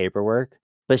lot of paperwork,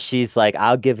 but she's like,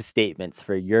 I'll give statements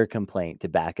for your complaint to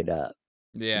back it up.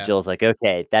 And Yeah. Joel's like,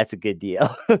 okay, that's a good deal.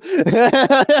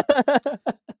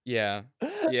 Yeah.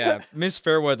 Yeah. Miss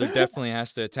Fairweather definitely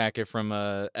has to attack it from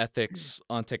a ethics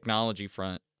on technology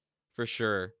front. For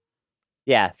sure.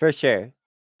 Yeah, for sure.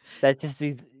 That just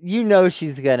you know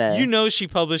she's You gonna. know she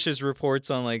publishes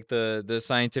reports on like the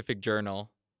scientific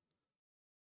journal.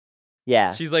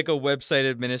 Yeah. She's like a website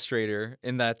administrator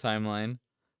in that timeline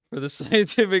for the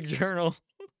scientific journal.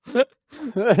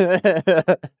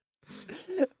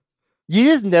 You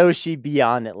just know she'd be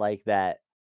on it like that.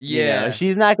 You know, Yeah.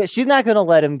 she's not gonna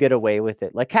let him get away with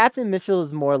it. Like Captain Mitchell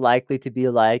is more likely to be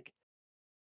like,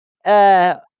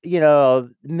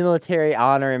 military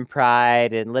honor and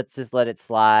pride, and let's just let it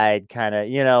slide, kind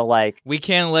of, like, We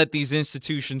can't let these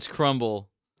institutions crumble.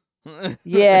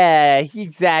 yeah,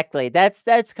 exactly. That's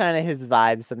kind of his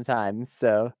vibe sometimes.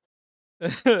 So,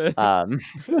 um,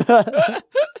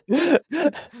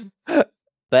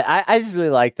 but I just really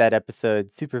like that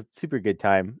episode. Super, super good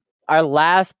time. Our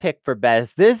last pick for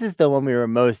best. This is the one we were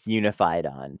most unified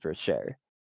on for sure.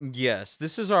 Yes,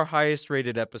 this is our highest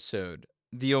rated episode,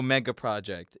 The Omega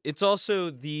Project. It's also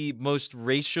the most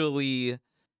racially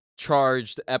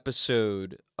charged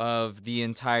episode of the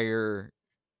entire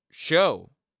show.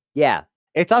 Yeah.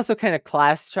 It's also kind of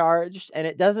class charged, and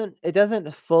it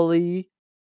doesn't fully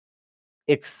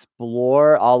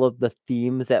explore all of the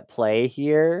themes at play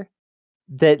here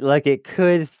that like it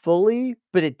could fully,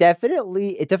 but it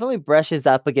definitely brushes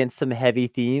up against some heavy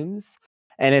themes,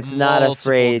 and it's not Multiple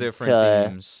afraid different to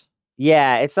themes.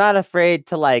 yeah, it's not afraid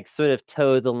to like sort of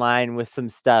toe the line with some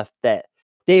stuff that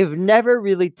they've never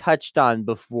really touched on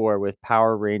before with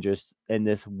Power Rangers in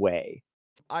this way.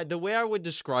 The way I would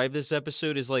describe this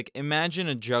episode is like imagine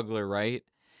a juggler, right?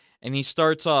 And he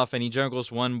starts off and he juggles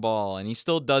one ball and he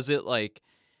still does it like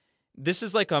this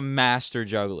is like a master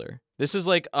juggler. This is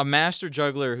like a master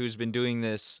juggler who's been doing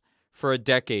this for a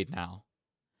decade now,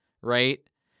 right?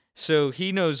 So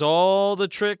he knows all the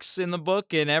tricks in the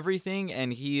book and everything,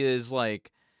 and he is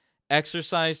like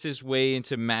exercised his way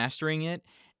into mastering it.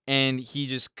 And he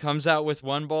just comes out with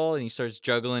one ball and he starts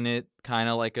juggling it kind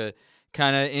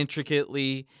of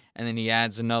intricately, and then he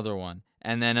adds another one,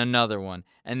 and then another one,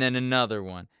 and then another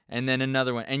one, and then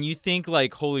another one. And you think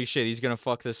like, holy shit, he's gonna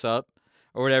fuck this up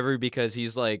or whatever because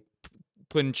he's like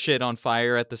putting shit on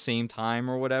fire at the same time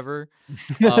or whatever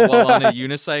while on a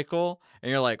unicycle, and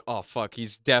you're like, oh fuck,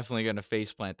 he's definitely gonna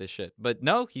faceplant this shit. But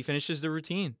no, he finishes the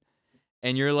routine,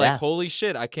 and you're like, Yeah. holy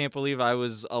shit, I can't believe I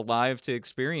was alive to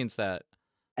experience that.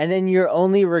 And then your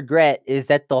only regret is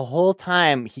that the whole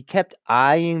time he kept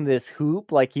eyeing this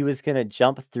hoop like he was gonna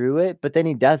jump through it, but then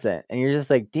he doesn't. And you're just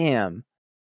like, damn,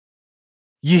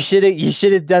 you should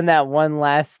have done that one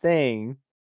last thing.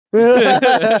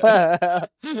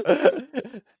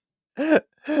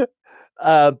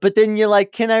 But then you're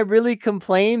like, can I really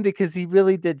complain because he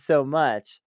really did so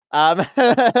much?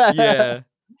 Yeah.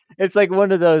 It's like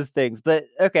one of those things. But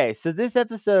okay, so this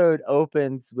episode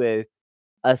opens with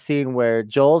a scene where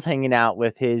Joel's hanging out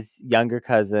with his younger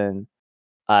cousin,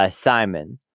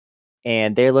 Simon,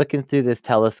 and they're looking through this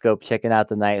telescope, checking out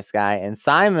the night sky. And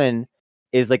Simon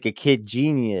is like a kid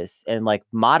genius and like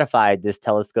modified this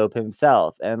telescope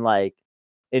himself and like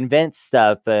invents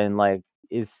stuff and like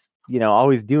is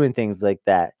always doing things like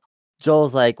that.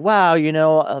 Joel's like, wow,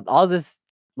 all this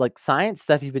like science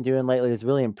stuff you've been doing lately is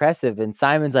really impressive. And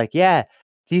Simon's like, yeah,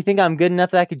 do you think I'm good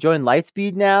enough that I could join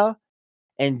Lightspeed now?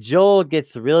 And Joel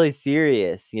gets really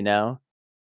serious, and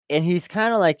he's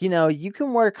kind of like, you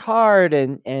can work hard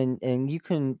and you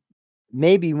can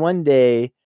maybe one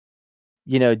day,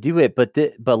 do it, but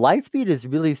Lightspeed is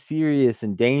really serious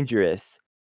and dangerous.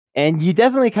 And you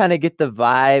definitely kind of get the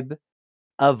vibe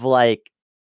of like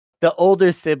the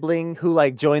older sibling who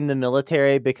like joined the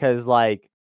military because like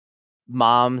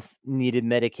moms needed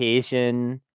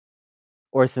medication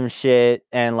or some shit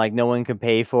and like no one could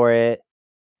pay for it,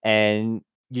 and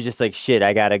you're just like, shit,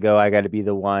 I gotta go, I gotta be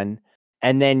the one.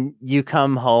 And then you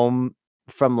come home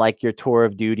from like your tour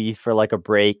of duty for like a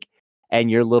break, and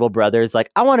your little brother's like,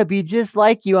 I want to be just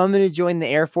like you, I'm gonna join the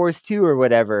Air Force too or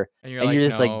whatever. And you're And like, you're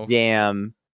just like, no.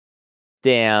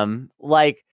 damn,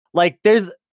 like there's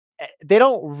they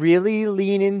don't really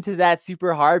lean into that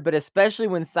super hard, but especially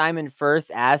when Simon first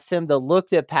asked him, the look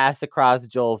that passed across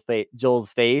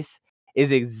Joel's face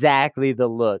is exactly the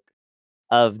look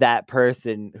of that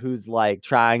person who's like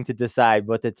trying to decide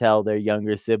what to tell their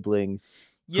younger sibling.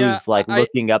 Yeah, who's, like,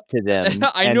 looking up to them,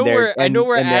 I and know they're we're and they're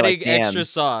like, adding extra "Damn."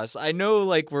 sauce. I know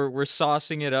like we're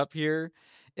saucing it up here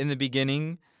in the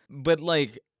beginning, but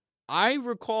like I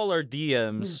recall our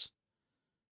DMs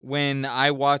when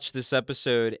I watched this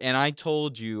episode and I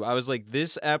told you I was like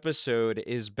this episode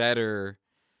is better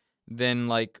than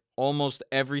like almost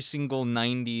every single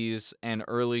 90s and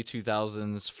early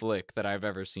 2000s flick that I've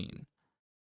ever seen.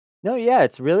 No, yeah,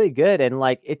 it's really good, and,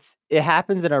 like, it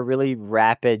happens in a really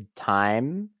rapid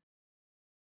time,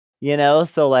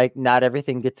 so, like, not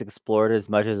everything gets explored as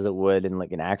much as it would in,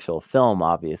 like, an actual film,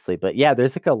 obviously, but, yeah,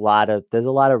 there's a lot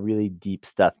of really deep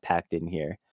stuff packed in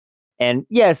here, and,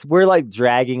 yes, we're, like,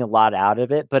 dragging a lot out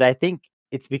of it, but I think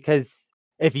it's because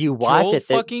if you watch Joel it,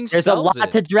 fucking there's a sells lot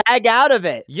it. to drag out of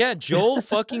it. Yeah, Joel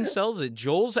fucking sells it.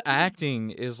 Joel's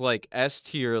acting is like S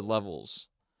tier levels.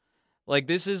 Like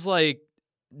this is like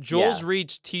Joel's Yeah.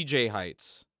 reached TJ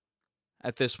heights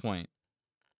at this point.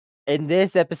 In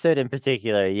this episode in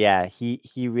particular, yeah, he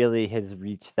really has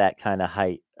reached that kinda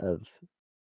height of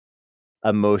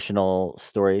emotional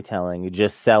storytelling,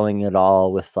 just selling it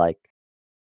all with, like,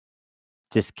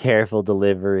 just careful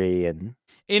delivery and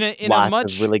In a lots of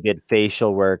much really good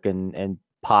facial work and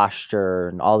posture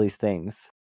and all these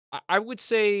things. I would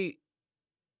say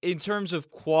in terms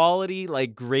of quality,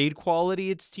 like grade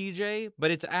quality, it's TJ, but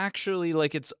it's actually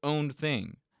like its own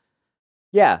thing,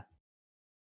 Yeah.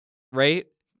 right?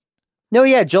 No,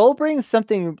 yeah, Joel brings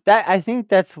something that I think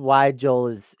that's why Joel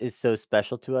is so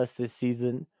special to us this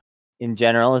season in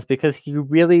general is because he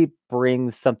really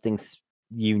brings something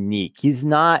unique. He's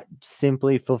not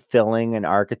simply fulfilling an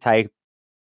archetype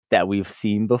that we've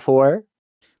seen before.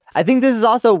 I think this is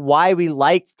also why we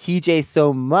liked TJ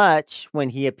so much when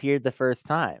he appeared the first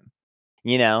time,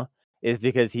 you know, is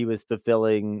because he was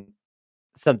fulfilling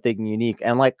something unique.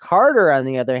 And like Carter, on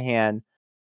the other hand,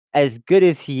 as good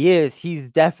as he is,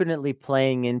 he's definitely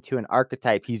playing into an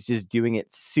archetype. He's just doing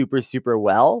it super, super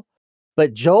well.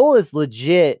 But Joel is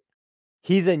legit.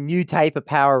 He's a new type of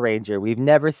Power Ranger. We've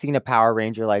never seen a Power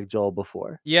Ranger like Joel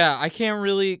before. Yeah, I can't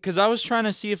really cuz I was trying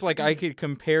to see if like I could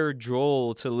compare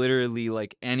Joel to literally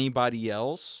like anybody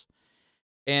else.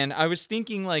 And I was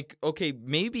thinking like okay,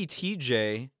 maybe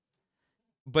TJ,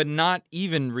 but not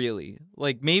even really.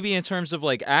 Like maybe in terms of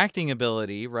like acting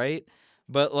ability, right?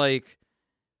 But like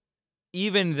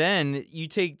even then you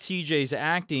take TJ's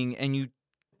acting and you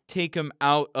take him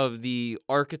out of the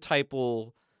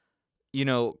archetypal,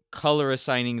 color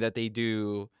assigning that they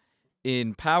do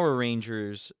in Power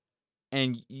Rangers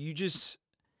and you just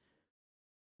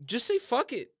say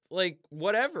fuck it. Like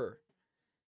whatever.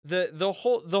 The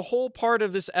whole part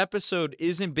of this episode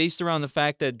isn't based around the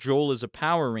fact that Joel is a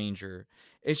Power Ranger.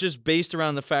 It's just based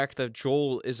around the fact that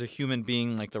Joel is a human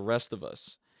being like the rest of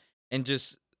us and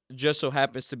just so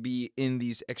happens to be in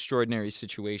these extraordinary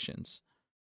situations,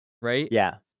 right?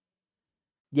 Yeah.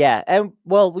 Yeah. And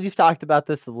well, we've talked about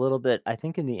this a little bit, I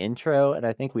think, in the intro. And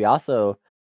I think we also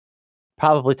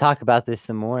probably talk about this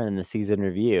some more in the season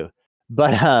review.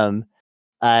 But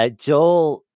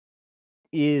Joel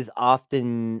is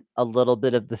often a little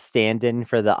bit of the stand-in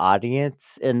for the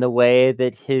audience in the way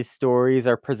that his stories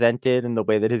are presented and the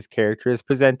way that his character is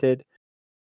presented.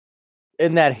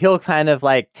 In that he'll kind of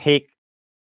like take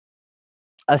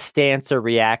a stance or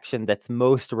reaction that's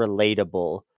most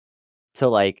relatable to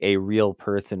like a real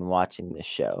person watching this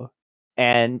show.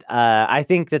 And I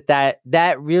think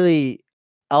that really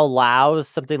allows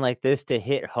something like this to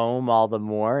hit home all the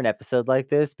more, an episode like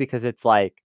this, because it's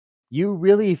like you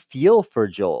really feel for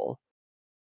Joel.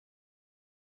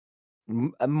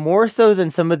 More so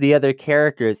than some of the other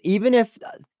characters, even if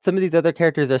some of these other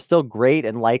characters are still great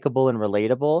and likable and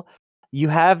relatable, you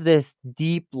have this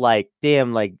deep, like,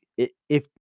 damn, like, if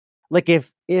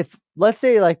let's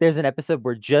say, like, there's an episode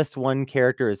where just one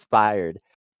character is fired,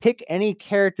 pick any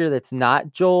character that's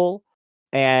not Joel,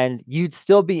 and you'd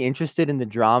still be interested in the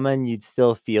drama, and you'd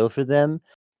still feel for them,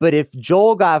 but if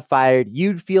Joel got fired,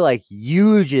 you'd feel like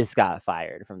you just got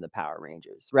fired from the Power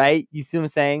Rangers, right? You see what I'm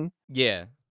saying? Yeah.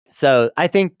 So I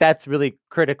think that's really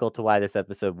critical to why this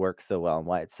episode works so well and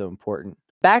why it's so important.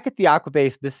 Back at the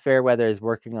Aquabase, Miss Fairweather is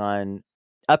working on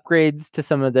upgrades to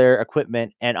some of their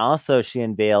equipment, and also she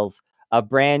unveils a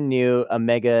brand new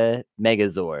Omega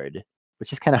Megazord,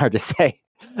 which is kind of hard to say.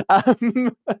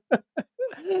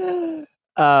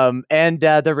 Um, and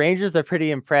the Rangers are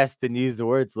pretty impressed. The new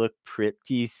Zords look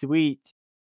pretty sweet,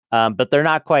 but they're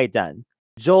not quite done.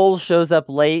 Joel shows up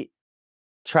late,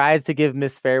 tries to give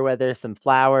Miss Fairweather some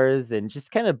flowers, and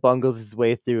just kind of bungles his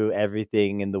way through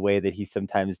everything in the way that he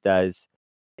sometimes does.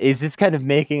 Is just kind of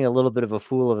making a little bit of a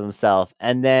fool of himself.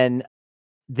 And then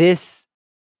this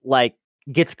like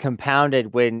gets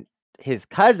compounded when his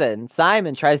cousin,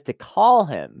 Simon, tries to call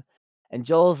him. And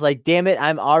Joel's like, damn it,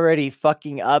 I'm already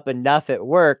fucking up enough at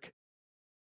work.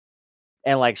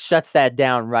 And like shuts that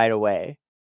down right away.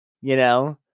 You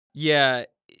know? Yeah,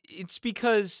 it's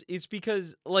because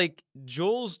like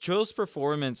Joel's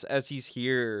performance as he's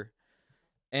here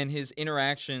and his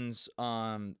interactions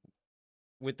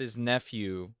with his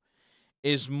nephew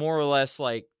is more or less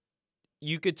like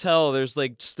you could tell there's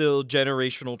like still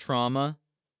generational trauma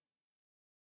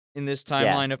in this Yeah.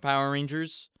 timeline of Power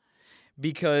Rangers,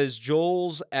 because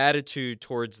Joel's attitude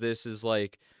towards this is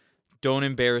like, don't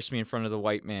embarrass me in front of the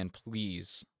white man,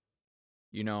 please.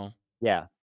 You know? Yeah.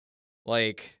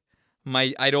 Like,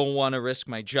 I don't want to risk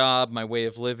my job, my way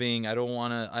of living. I don't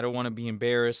want to be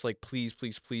embarrassed. Like, please,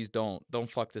 please, please don't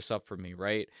fuck this up for me,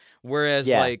 right? Whereas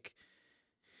Yeah. like,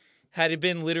 had it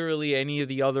been literally any of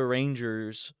the other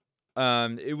Rangers,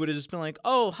 it would have just been like,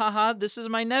 oh, haha, this is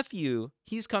my nephew.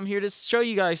 He's come here to show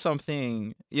you guys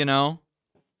something, you know?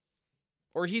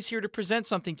 Or he's here to present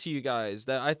something to you guys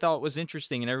that I thought was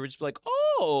interesting, and everybody's like,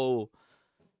 oh,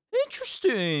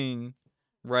 interesting,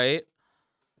 right?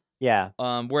 Yeah.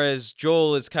 Whereas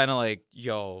Joel is kind of like,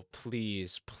 yo,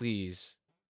 please, please,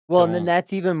 Well, and then don't.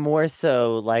 that's even more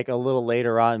so like a little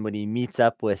later on when he meets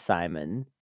up with Simon.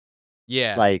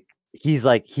 Yeah, Like he's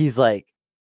like,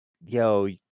 yo,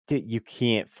 you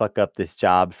can't fuck up this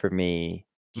job for me.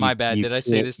 my bad. You Did I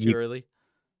say can't this too you early?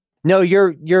 no,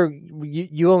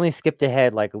 you only skipped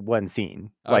ahead like one scene.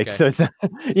 Like Okay, so it's,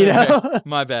 you okay, know.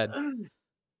 my bad.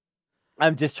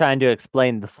 I'm just trying to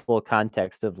explain the full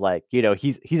context of like,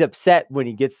 he's upset when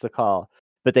he gets the call,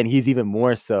 but then he's even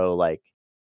more so like,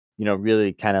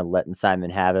 really kind of letting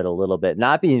Simon have it a little bit.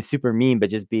 Not being super mean, but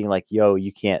just being like, yo,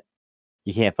 you can't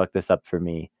fuck this up for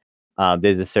me.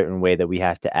 There's a certain way that we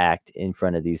have to act in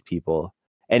front of these people,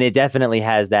 and it definitely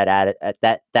has that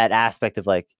aspect of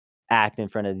like act in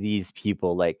front of these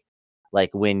people, like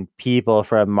when people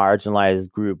from marginalized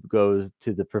group goes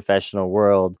to the professional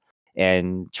world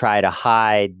and try to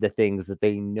hide the things that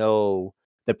they know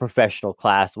the professional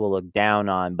class will look down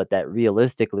on, but that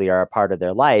realistically are a part of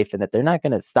their life and that they're not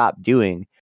going to stop doing.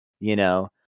 You know,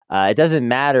 it doesn't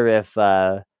matter if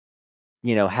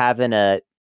having a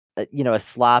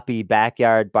sloppy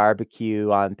backyard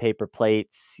barbecue on paper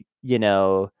plates,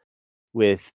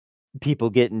 with people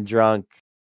getting drunk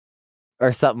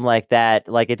or something like that.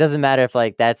 Like, it doesn't matter if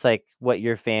like that's like what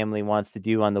your family wants to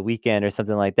do on the weekend or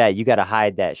something like that. You got to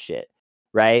hide that shit,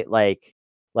 right? Like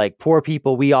poor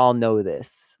people, we all know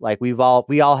this. Like we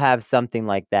all have something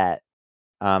like that.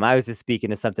 I was just speaking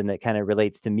to something that kind of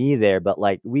relates to me there, but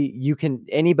like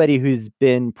anybody who's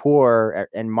been poor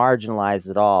and marginalized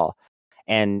at all,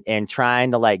 and trying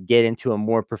to like get into a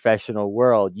more professional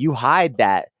world, you hide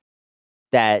that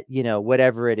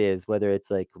whatever it is, whether it's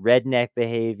like redneck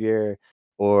behavior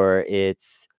or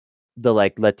it's the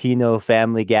like Latino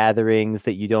family gatherings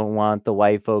that you don't want the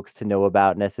white folks to know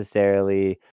about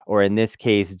necessarily, or in this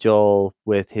case Joel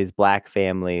with his black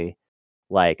family.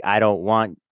 Like I don't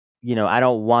want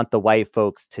the white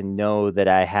folks to know that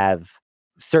I have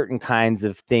certain kinds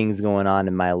of things going on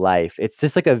in my life. It's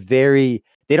just like they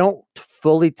don't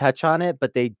fully touch on it,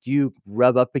 but they do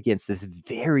rub up against this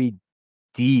very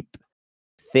deep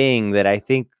thing that I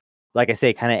think, like I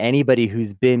say, kind of anybody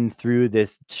who's been through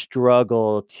this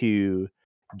struggle to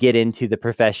get into the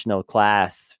professional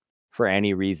class for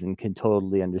any reason can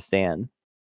totally understand.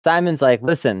 Simon's like,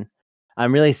 listen,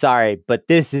 I'm really sorry, but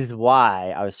this is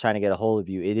why I was trying to get a hold of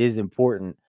you. It is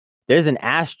important. There's an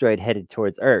asteroid headed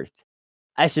towards Earth.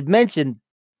 I should mention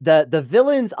the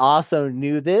villains also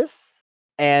knew this,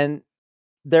 and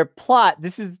their plot,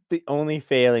 this is the only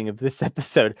failing of this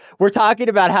episode. We're talking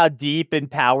about how deep and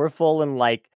powerful and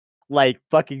like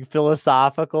fucking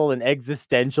philosophical and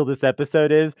existential this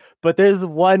episode is, but there's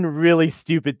one really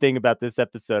stupid thing about this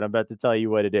episode. I'm about to tell you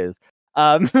what it is.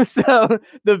 So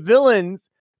the villains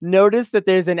notice that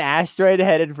there's an asteroid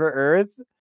headed for Earth,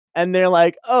 and they're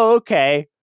like, "Oh, okay,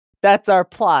 that's our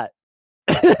plot."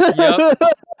 Yep.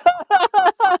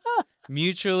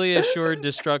 Mutually assured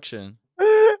destruction.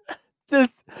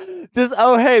 just just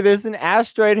oh hey, there's an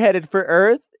asteroid headed for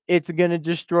Earth. It's gonna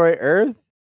destroy Earth.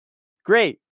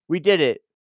 Great, we did it.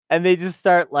 And they just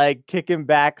start like kicking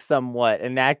back somewhat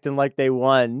and acting like they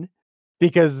won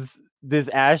because this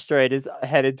asteroid is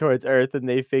headed towards Earth, and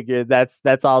they figure that's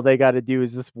all they got to do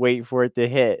is just wait for it to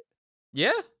hit.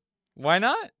 Yeah, why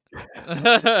not?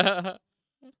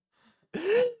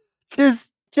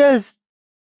 Just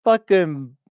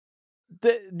fucking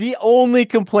the only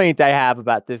complaint I have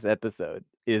about this episode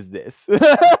is this.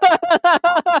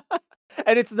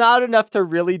 And it's not enough to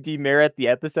really demerit the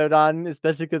episode on,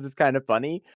 especially because it's kind of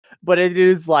funny. But it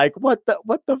is like, what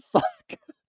the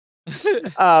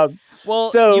fuck? um,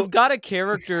 Well, so you've got a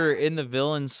character in the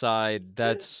villain side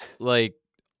that's like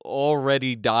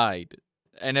already died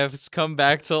and has come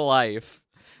back to life.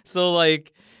 So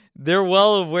like they're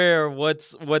well aware of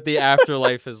what the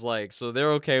afterlife is like. So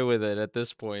they're okay with it at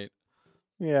this point.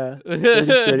 yeah, they're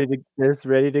just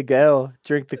ready to go.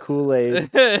 Drink the Kool-Aid.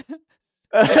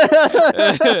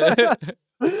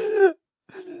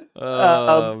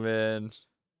 Oh man.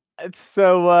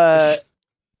 So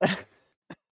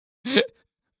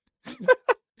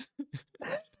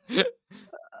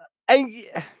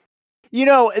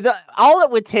and all it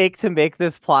would take to make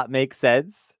this plot make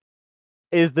sense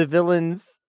is the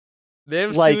villains They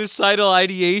have like suicidal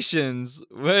ideations.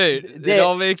 Wait, it they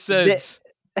all makes they sense.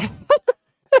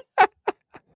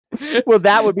 well,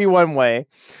 that would be one way,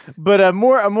 but a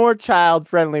more child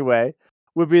friendly way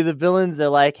would be the villains are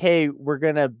like, hey, we're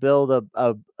gonna build a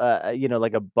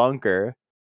like a bunker,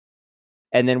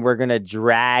 and then we're gonna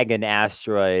drag an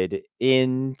asteroid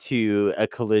into a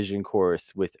collision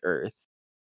course with Earth.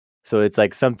 So it's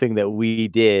like something that we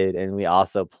did, and we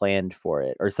also planned for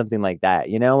it, or something like that.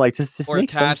 Like just Or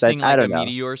make some sense. casting I like a don't know.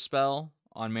 meteor spell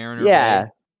on Mariner Bay. Yeah,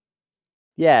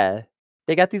 yeah.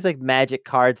 They got these like magic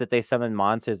cards that they summon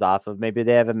monsters off of. Maybe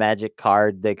they have a magic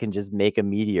card that can just make a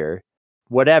meteor.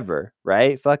 Whatever,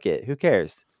 right? Fuck it. Who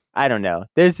cares? I don't know.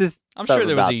 There's just I'm sure something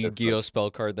there was a about this Yu-Gi-Oh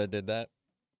spell card that did that.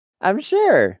 I'm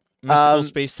sure. Mystical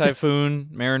Space So, Typhoon,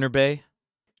 Mariner Bay.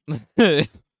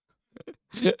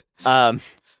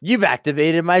 you've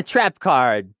activated my trap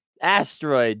card.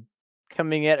 Asteroid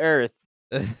coming at Earth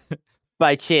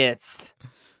by chance.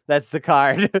 That's the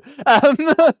card.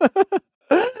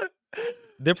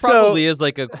 There So probably is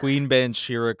like a Queen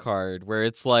Banshira card where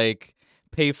it's like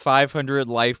pay 500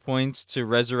 life points to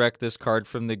resurrect this card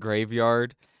from the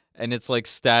graveyard, and its like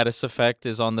status effect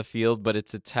is on the field, but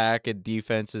its attack and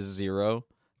defense is 0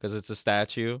 because it's a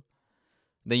statue.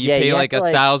 Then you yeah, pay you have like to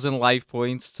like, 1,000 life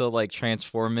points to like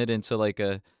transform it into like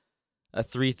a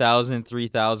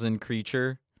 3,000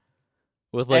 creature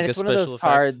with and like a it's one of those special effect.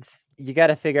 cards. You got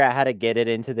to figure out how to get it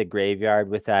into the graveyard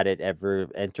without it ever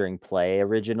entering play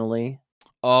originally.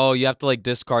 Oh, you have to like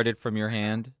discard it from your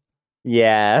hand.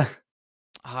 Yeah.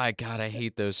 Oh, God, I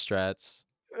hate those strats.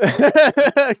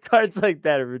 Cards like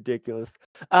that are ridiculous.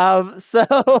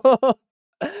 So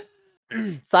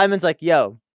Simon's like,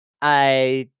 yo,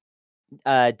 I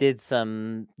did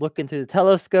some looking through the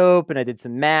telescope and I did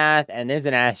some math, and there's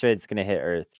an asteroid that's gonna hit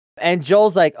Earth. And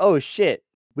Joel's like, oh shit,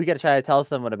 we gotta try to tell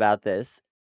someone about this.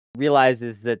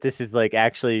 Realizes that this is like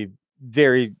actually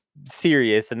very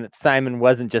serious and that Simon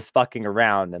wasn't just fucking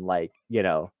around and like,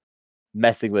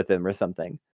 messing with him or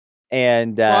something.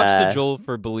 And Props to Joel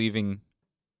for believing,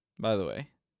 by the way.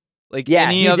 Like yeah,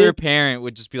 any he other did. parent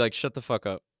would just be like, shut the fuck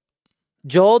up.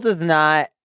 Joel does not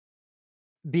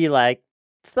be like,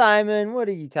 Simon, what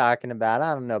are you talking about?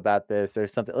 I don't know about this or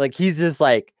something. Like he's just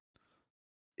like,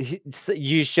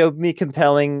 you showed me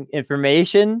compelling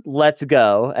information. Let's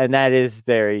go. And that is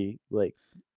very like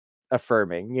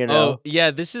affirming, Oh, yeah,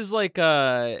 this is like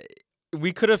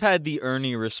we could have had the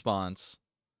Ernie response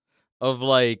of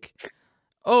like,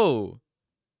 "Oh,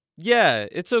 yeah,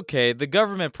 it's okay. The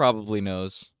government probably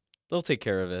knows. They'll take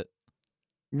care of it."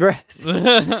 Right.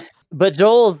 But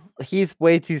he's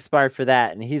way too smart for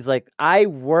that. And he's like, I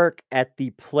work at the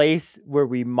place where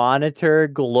we monitor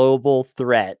global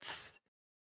threats.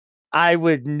 I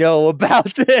would know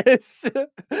about this.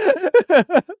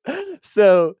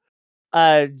 So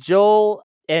Joel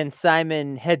and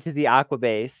Simon head to the Aqua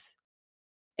base,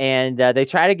 and they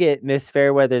try to get Miss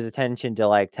Fairweather's attention to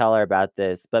like tell her about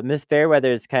this, but Miss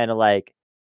Fairweather's kind of like,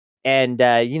 and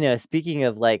speaking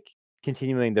of like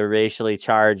continuing the racially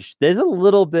charged, there's a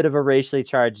little bit of a racially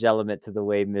charged element to the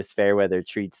way Miss Fairweather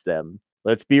treats them.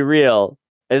 Let's be real.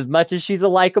 As much as she's a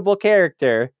likable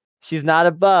character, she's not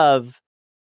above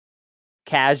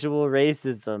casual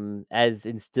racism as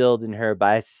instilled in her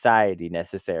by society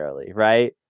necessarily,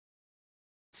 right?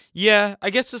 Yeah, I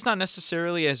guess it's not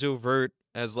necessarily as overt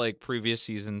as like previous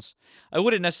seasons. I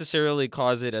wouldn't necessarily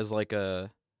cause it as like it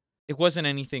wasn't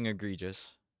anything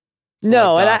egregious to like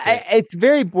No, and dock it. it's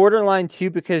very borderline too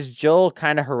because Joel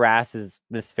kind of harasses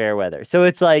Miss Fairweather. So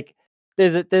it's like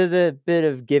there's a bit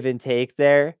of give and take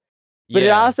there. But it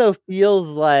Yeah. also feels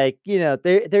like,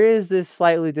 there is this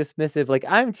slightly dismissive, like,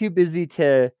 I'm too busy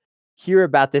to hear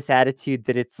about this attitude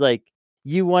that it's like,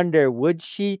 you wonder, would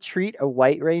she treat a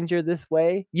white ranger this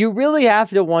way? You really have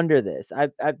to wonder this.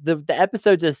 The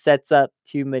episode just sets up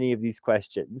too many of these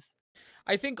questions.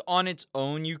 I think on its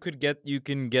own you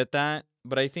can get that,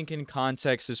 but I think in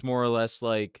context it's more or less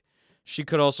like she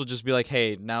could also just be like,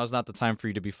 "Hey, now's not the time for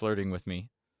you to be flirting with me."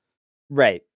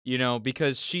 Right. You know,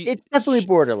 because It's definitely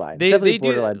borderline. It's definitely they do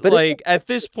borderline, but it's like a at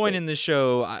this point thing. in the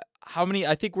show, how many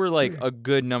I think we're like a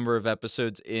good number of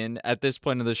episodes in at this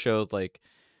point of the show, like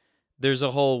there's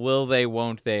a whole will they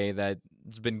won't they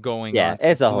that's been going Yeah, on it's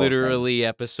since a whole thing. literally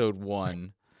episode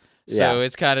 1. Yeah. So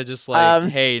it's kind of just like, Um,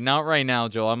 "Hey, not right now,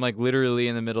 Joel. I'm like literally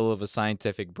in the middle of a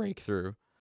scientific breakthrough."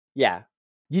 yeah.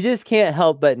 You just can't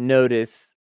help but notice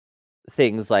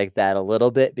things like that a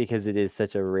little bit because it is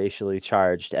such a racially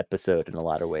charged episode in a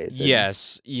lot of ways, and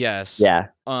Yes, yes. yeah.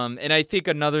 And I think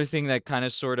another thing that kind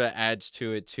of sort of adds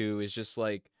to it too is just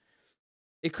like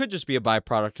it could just be a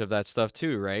byproduct of that stuff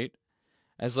too, right?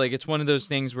 As like it's one of those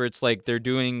things where it's like they're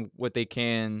doing what they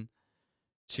can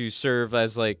to serve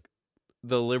as like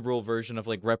the liberal version of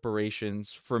like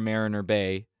reparations for Mariner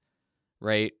Bay,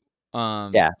 right?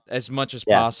 Yeah, As much as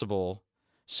yeah. possible.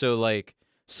 So like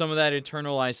some of that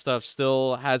internalized stuff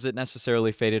still hasn't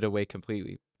necessarily faded away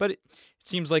completely. But it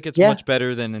seems like it's Yeah. much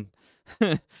better than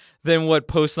than what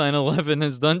post 9/11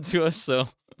 has done to us, so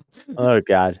Oh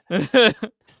god.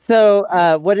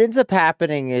 So, what ends up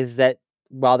happening is that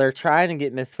while they're trying to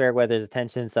get Miss Fairweather's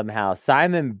attention somehow,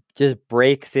 Simon just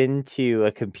breaks into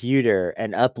a computer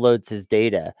and uploads his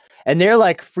data. And they're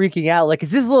like freaking out, like,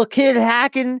 is this little kid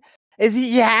hacking? Is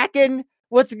he hacking?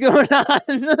 What's going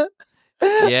on?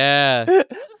 Yeah.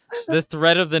 The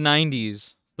threat of the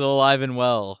 90s, still alive and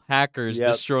well. Hackers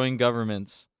Yep. destroying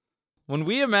governments. When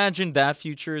we imagined that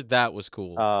future, that was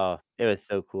cool. Oh, it was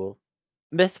so cool.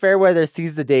 Miss Fairweather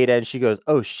sees the data and she goes,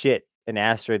 "Oh shit, an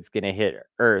asteroid's gonna hit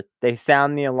Earth." They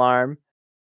sound the alarm.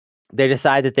 They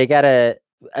decide that they gotta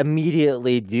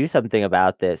immediately do something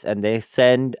about this, and they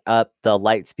send up the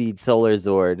Lightspeed Solar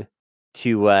Zord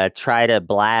to try to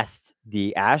blast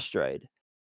the asteroid.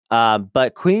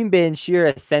 But Queen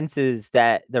Banshira senses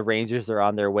that the Rangers are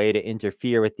on their way to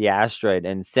interfere with the asteroid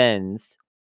and sends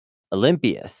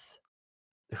Olympius,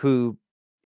 who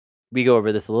we go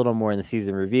over this a little more in the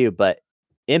season review, but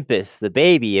Impus, the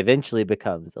baby, eventually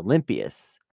becomes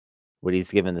Olympius when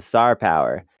he's given the star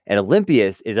power. And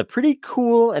Olympius is a pretty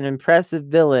cool and impressive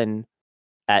villain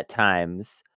at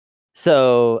times.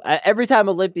 So every time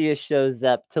Olympius shows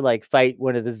up to like fight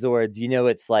one of the Zords, you know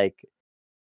it's like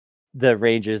the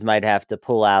Rangers might have to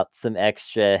pull out some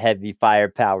extra heavy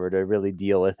firepower to really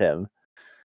deal with him.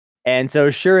 And so,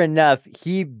 sure enough,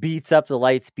 he beats up the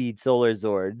Lightspeed Solar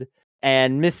Zord,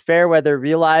 and Miss Fairweather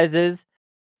realizes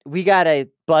we gotta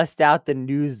bust out the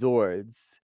new Zords,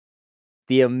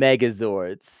 the Omega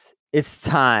Zords. It's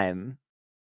time.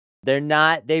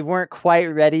 They weren't quite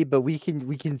ready, but we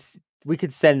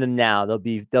could send them now.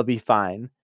 They'll be fine.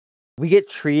 We get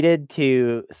treated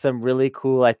to some really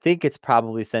cool, I think it's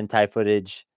probably Sentai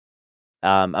footage.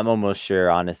 I'm almost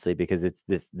sure, honestly, because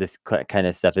it's this kind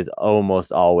of stuff is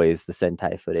almost always the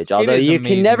Sentai footage. It Although is you can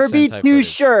amazing never be Sentai too footage.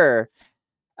 sure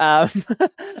um,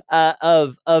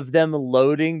 of them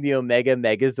loading the Omega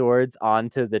Megazords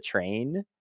onto the train.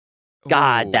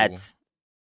 God, Ooh. that's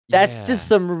just Yeah.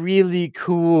 some really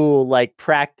cool, like,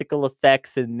 practical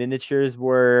effects and miniatures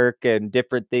work and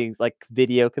different things, like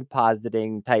video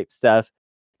compositing type stuff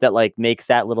that, like, makes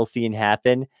that little scene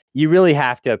happen. You really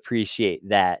have to appreciate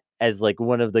that as, like,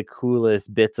 one of the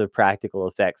coolest bits of practical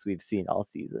effects we've seen all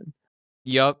season.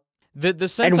 Yup. The And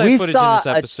Sentai we footage in saw this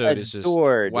a episode is just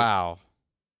Zord. wow.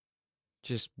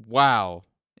 Just wow.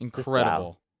 Just wow.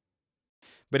 Incredible.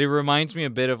 But it reminds me a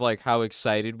bit of like how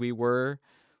excited we were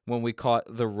when we caught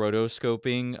the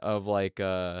rotoscoping of like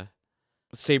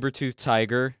Saber-Tooth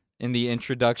Tiger in the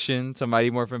introduction to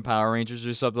Mighty Morphin Power Rangers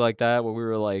or something like that, where we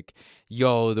were like,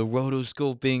 yo, the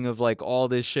rotoscoping of like all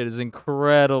this shit is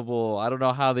incredible. I don't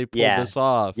know how they pulled Yeah. this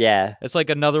off. Yeah. It's like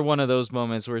another one of those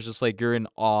moments where it's just like you're in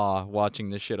awe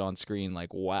watching this shit on screen,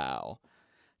 like, wow.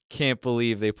 Can't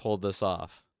believe they pulled this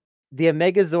off. The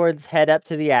Omega Zords head up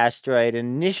to the asteroid, and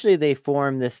initially they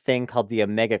form this thing called the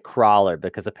Omega Crawler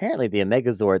because apparently the Omega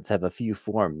Zords have a few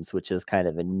forms, which is kind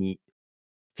of a neat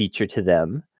feature to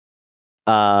them.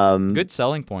 Good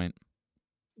selling point.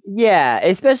 Yeah,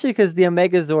 especially because the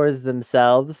Omega Zords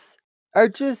themselves are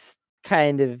just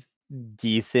kind of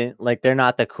decent. Like they're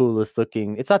not the coolest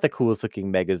looking. It's not the coolest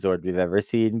looking Megazord we've ever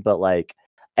seen, but like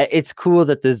it's cool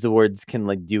that the Zords can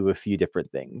like do a few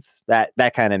different things. That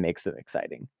kind of makes them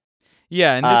exciting.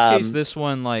 Yeah, in this case, Um, this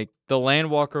one, like, the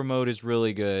Landwalker mode is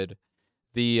really good.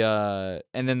 And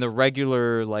then the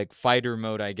regular, like, fighter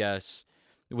mode, I guess,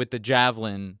 with the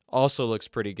Javelin also looks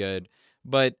pretty good.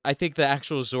 But I think the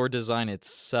actual Zord design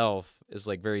itself is,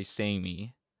 like, very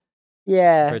samey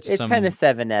yeah, compared to it's kind of some.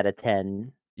 7 out of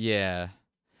 10. Yeah.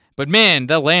 But man,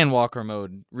 the Landwalker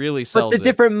mode really But the sells it.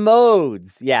 different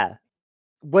modes, yeah.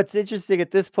 What's interesting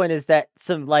at this point is that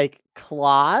some, like,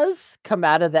 claws come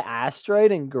out of the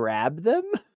asteroid and grab them,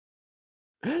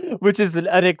 which is an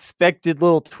unexpected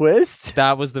little twist.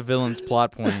 That was the villain's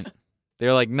plot point.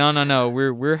 They're like, no, no, no,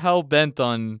 we're hell bent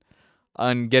on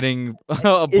getting It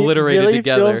obliterated really feels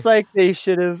together. like they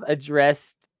should have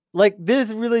addressed like, this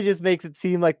really just makes it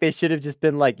seem like they should have just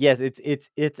been like, "Yes,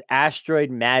 it's asteroid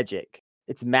magic.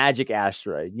 It's magic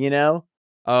asteroid," you know?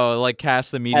 Oh, like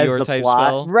cast the As meteor the type plot.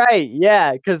 spell. Right,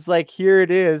 yeah, because like, here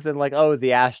it is, and, like, oh,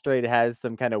 the asteroid has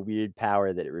some kinda weird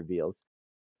power that it reveals.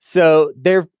 So,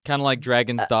 they're Kind of like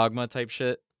Dragon's uh, Dogma type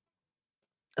shit.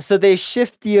 so they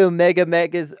shift the Omega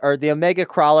Megas or the Omega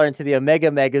Crawler into the Omega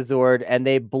Megazord, and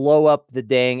they blow up the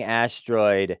dang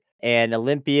asteroid, and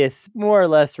Olympius more or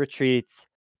less retreats.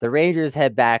 The Rangers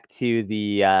head back to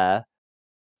the,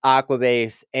 Aqua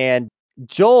Base, and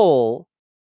Joel,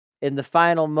 in the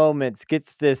final moments,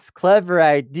 gets this clever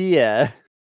idea,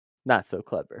 not so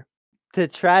clever, to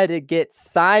try to get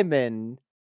Simon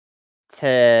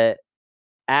to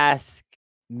ask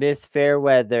Miss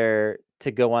Fairweather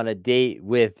to go on a date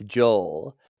with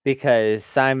Joel because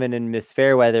Simon and Miss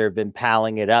Fairweather have been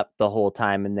palling it up the whole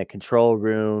time in the control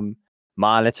room,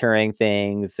 monitoring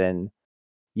things. And,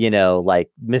 like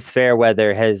Miss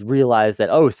Fairweather has realized that,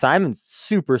 oh, Simon's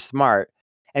super smart.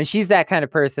 And she's that kind of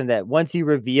person that once you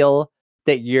reveal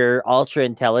that you're ultra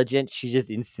intelligent, she just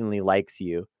instantly likes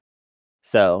you.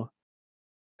 So,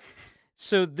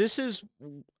 So this is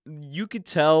you could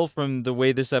tell from the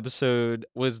way this episode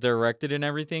was directed and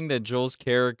everything that Joel's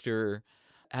character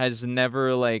has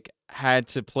never like had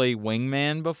to play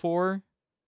wingman before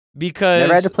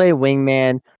never had to because play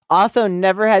wingman. Also,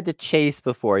 never had to chase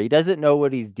before. He doesn't know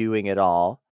what he's doing at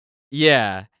all.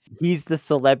 yeah. He's the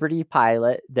celebrity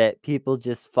pilot that people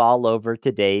just fall over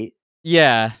to date.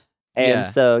 Yeah. And Yeah.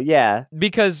 so, yeah.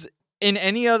 Because in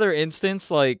any other instance,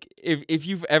 like if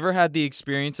you've ever had the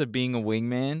experience of being a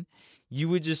wingman, you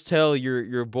would just tell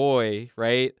your boy,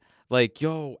 right? Like,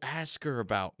 yo, ask her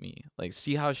about me. Like,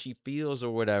 see how she feels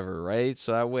or whatever, right?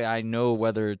 So that way I know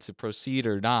whether to proceed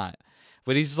or not.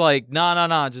 But he's like, no, no,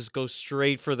 no, just go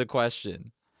straight for the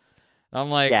question. I'm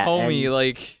like, Yeah, homie, and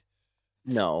like,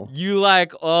 no. you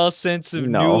lack all sense of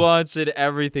No. nuance and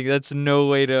everything. That's no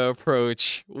way to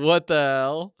approach. What the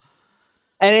hell?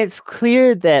 And it's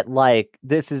clear that, like,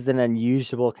 this is an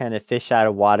unusual kind of fish out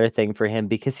of water thing for him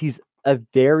because he's a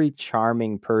very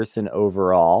charming person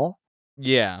overall,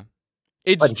 Yeah.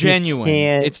 It's but he genuine.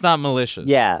 can't It's not malicious.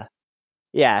 yeah.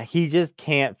 Yeah, he just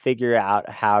can't figure out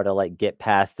how to, like, get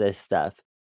past this stuff.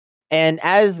 And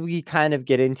as we kind of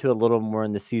get into a little more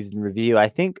in the season review, I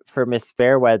think for Miss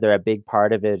Fairweather, a big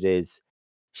part of it is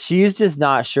she's just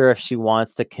not sure if she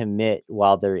wants to commit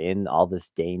while they're in all this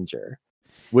danger,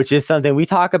 which is something we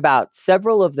talk about.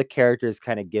 Several of the characters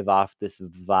kind of give off this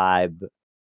vibe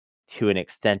to an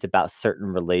extent about certain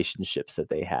relationships that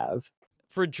they have.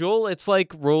 For Joel, it's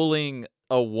like rolling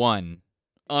a 1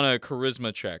 on a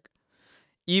charisma check.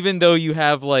 Even though you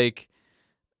have like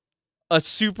a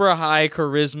super high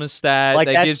charisma stat Like,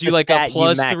 that that's gives you the like a stat you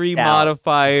 +3 maxed out.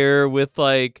 modifier with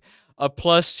like a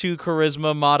 +2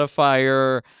 charisma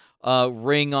modifier,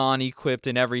 ring on equipped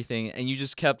and everything, and you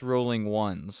just kept rolling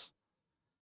 1s.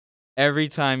 Every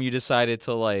time you decided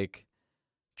to like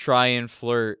try and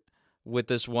flirt with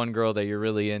this one girl that you're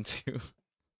really into.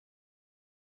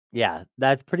 Yeah,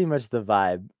 that's pretty much the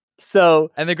vibe. So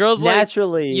And the girl's like,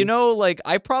 naturally, like,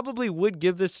 I probably would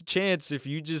give this a chance if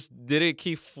you just didn't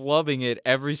keep flubbing it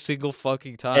every single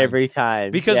fucking time. every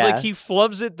time, Because, like, yeah. he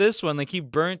flubs it this one. Like, he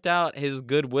burnt out his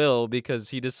goodwill because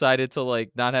he decided to,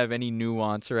 like, not have any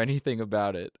nuance or anything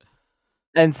about it.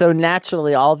 And so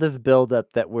naturally, all this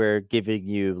buildup that we're giving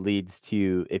you leads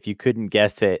to, if you couldn't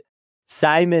guess it,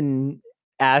 Simon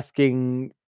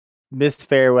asking Miss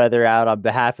Fairweather out on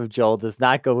behalf of Joel does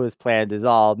not go as planned at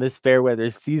all. Miss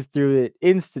Fairweather sees through it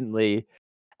instantly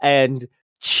and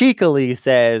cheekily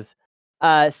says,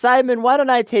 Simon, why don't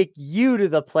I take you to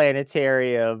the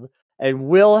planetarium and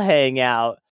we'll hang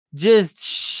out? Just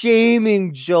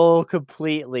shaming Joel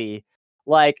completely.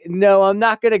 Like, no, I'm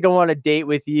not going to go on a date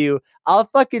with you. I'll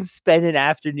fucking spend an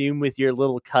afternoon with your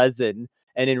little cousin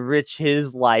and enrich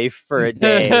his life for a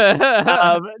day.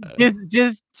 Um,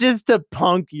 just to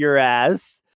punk your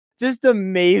ass. Just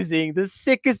amazing. The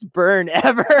sickest burn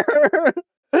ever.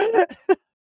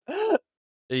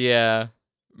 Yeah.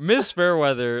 Miss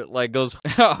Fairweather, like, goes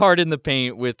hard in the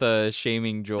paint with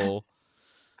shaming Joel.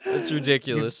 It's You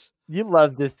ridiculous. you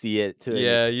love to see it to an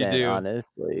Yeah, you extent, do.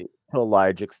 honestly, to a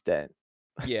large extent.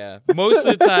 Yeah. Most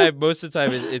of the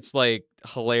time, it's like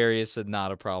hilarious and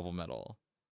not a problem at all.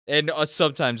 and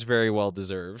sometimes very well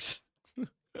deserved.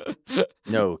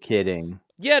 No kidding.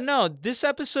 Yeah, no, this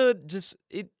episode just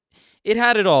it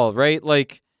had it all, right?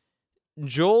 Like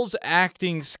Joel's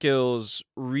acting skills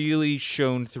really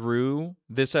shone through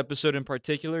this episode in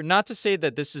particular. Not to say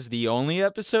that this is the only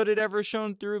episode it ever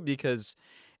shone through, because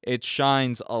it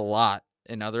shines a lot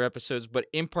in other episodes, but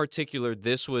in particular,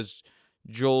 this was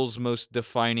Joel's most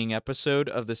defining episode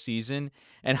of the season.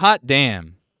 And hot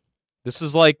damn, this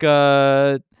is like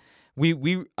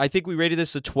we I think we rated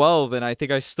this a 12, and I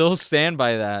think I still stand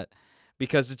by that,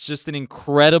 because it's just an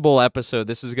incredible episode.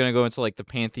 This is gonna go into like the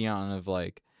pantheon of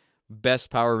like best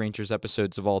Power Rangers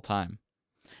episodes of all time.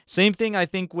 Same thing, I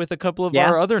think, with a couple of Yeah.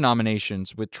 our other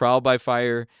nominations with Trial by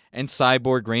Fire and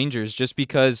Cyborg Rangers, just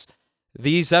because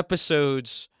these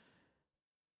episodes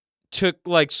took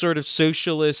like sort of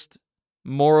socialist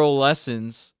moral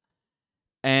lessons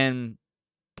and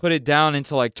put it down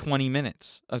into like 20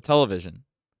 minutes of television.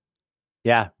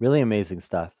 Yeah, really amazing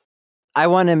stuff. I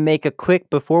want to make a quick,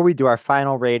 before we do our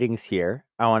final ratings here,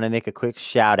 I want to make a quick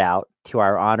shout out to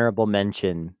our honorable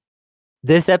mention.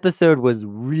 This episode was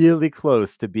really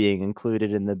close to being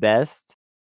included in the best.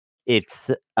 It's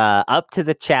Up to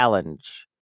the Challenge.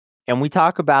 And we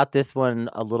talk about this one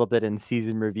a little bit in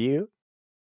season review.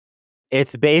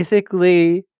 It's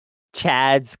basically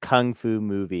Chad's Kung Fu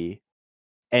movie,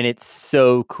 and it's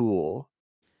so cool.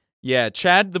 Yeah,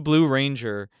 Chad the Blue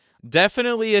Ranger.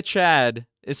 Definitely a Chad,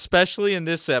 especially in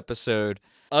this episode.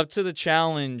 Up to the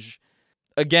Challenge.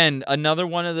 Again, another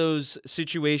one of those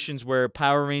situations where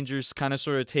Power Rangers kind of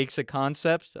sort of takes a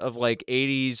concept of like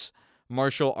 80s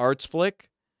martial arts flick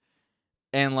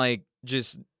and like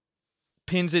just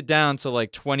pins it down to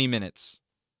like 20 minutes.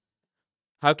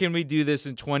 How can we do this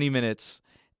in 20 minutes?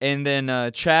 And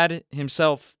then Chad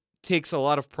himself takes a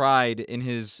lot of pride in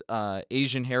his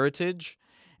Asian heritage,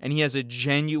 and he has a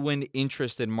genuine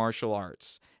interest in martial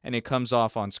arts, and it comes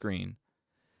off on screen.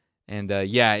 And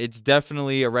yeah, it's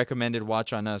definitely a recommended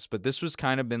watch on us. But this was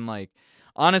kind of been like,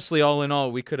 honestly, all in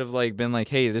all, we could have like been like,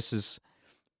 hey,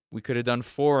 we could have done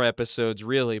 4 episodes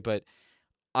really, but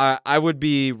I would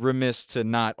be remiss to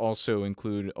not also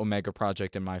include Omega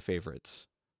Project in my favorites.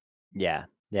 Yeah,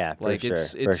 for Like sure,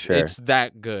 it's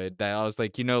that good that I was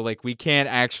like, like we can't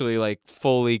actually like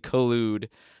fully collude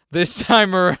this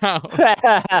time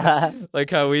around like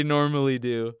how we normally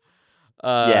do.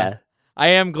 Uh Yeah, I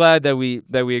am glad that we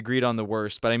agreed on the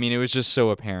worst, but I mean it was just so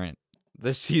apparent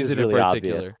this it was season in really obvious.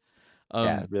 particular.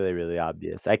 Yeah, Um really, really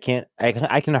obvious. I can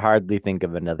hardly think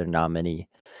of another nominee.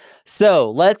 So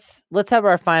let's have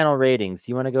our final ratings.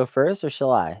 You want to go first, or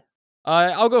shall I?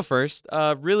 I'll go first.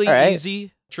 Really All right.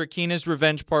 easy. Trakina's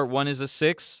Revenge Part 1 is a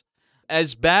 6.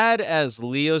 As bad as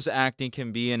Leo's acting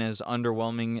can be and as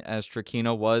underwhelming as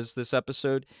Trakina was this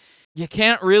episode, you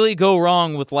can't really go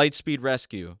wrong with Lightspeed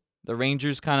Rescue. The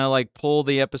Rangers kind of like pull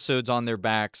the episodes on their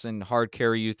backs and hard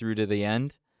carry you through to the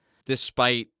end,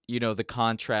 despite, the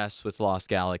contrast with Lost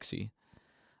Galaxy.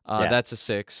 Yeah. That's a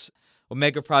 6.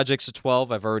 Omega Project's a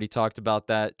 12. I've already talked about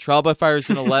that. Trial by Fire is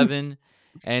an 11.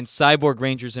 And Cyborg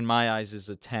Rangers, in my eyes, is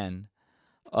a 10.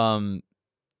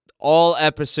 All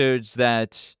episodes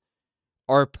that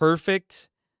are perfect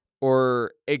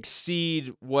or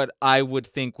exceed what I would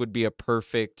think would be a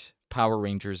perfect Power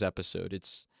Rangers episode.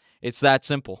 It's that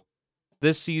simple.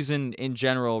 This season in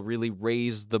general really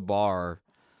raised the bar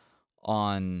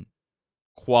on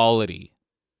quality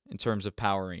in terms of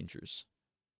Power Rangers.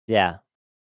 Yeah.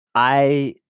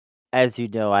 As you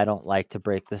know, I don't like to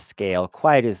break the scale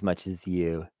quite as much as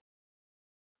you.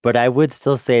 But I would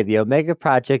still say the Omega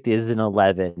Project is an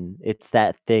 11. It's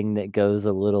that thing that goes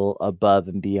a little above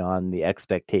and beyond the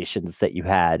expectations that you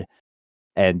had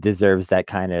and deserves that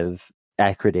kind of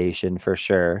accreditation for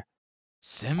sure.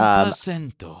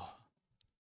 100%.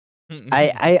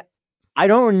 I I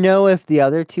don't know if the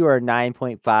other two are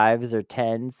 9.5s or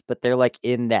 10s, but they're like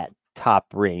in that top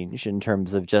range in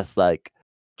terms of just like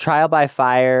Trial by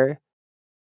Fire.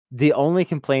 The only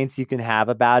complaints you can have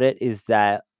about it is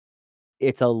that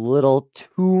it's a little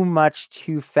too much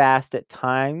too fast at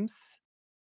times,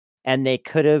 and they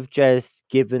could have just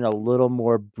given a little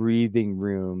more breathing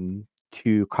room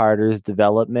to Carter's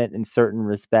development in certain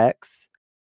respects.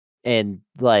 And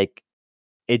like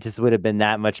it just would have been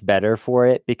that much better for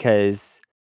it, because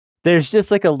there's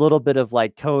just like a little bit of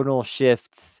like tonal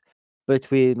shifts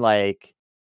between like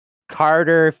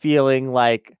Carter feeling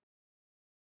like,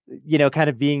 kind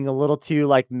of being a little too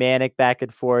like manic back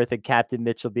and forth, and Captain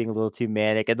Mitchell being a little too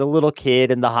manic, and the little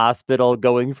kid in the hospital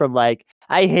going from like,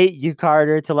 I hate you,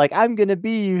 Carter, to like, I'm gonna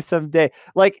be you someday.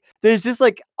 Like, there's just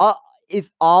like, if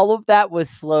all of that was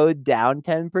slowed down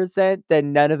 10%,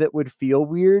 then none of it would feel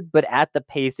weird. But at the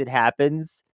pace it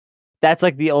happens, That's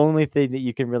like the only thing that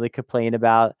you can really complain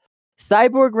about.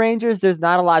 Cyborg Rangers, there's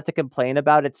not a lot to complain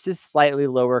about. It's just slightly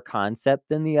lower concept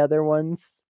than the other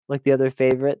ones, like the other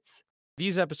favorites.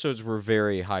 These episodes were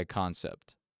very high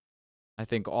concept. I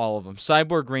think all of them.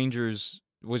 Cyborg Rangers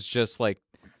was just like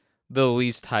the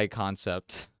least high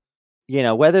concept. You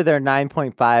know, whether they're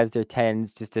 9.5s or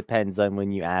 10s just depends on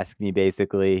when you ask me,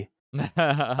 basically.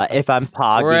 If I'm We're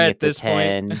pogging, at it's a this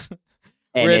point. 10. We're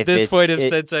And at if this it's point of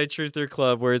Sensei Truther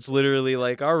Club where it's literally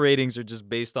like our ratings are just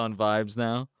based on vibes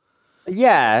now.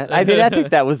 Yeah, I mean, I think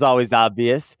that was always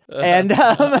obvious, and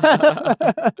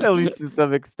at least to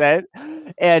some extent.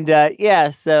 And yeah,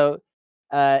 so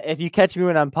if you catch me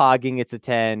when I'm pogging, it's a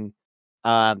 10.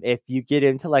 If you get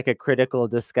into like a critical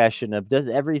discussion of does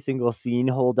every single scene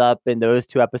hold up in those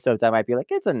 2 episodes, I might be like,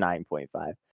 it's a 9.5.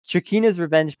 Shakina's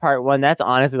Revenge Part 1, that's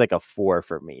honestly like a 4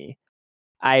 for me.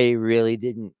 I really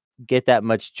didn't get that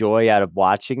much joy out of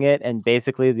watching it, and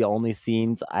basically the only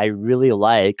scenes I really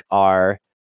like are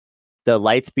the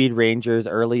Lightspeed Rangers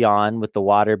early on with the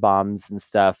water bombs and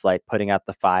stuff, like putting out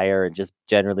the fire and just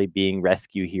generally being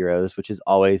rescue heroes, which is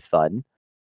always fun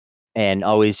and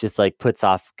always just like puts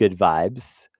off good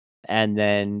vibes. And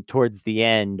then towards the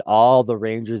end, all the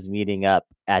Rangers meeting up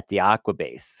at the Aqua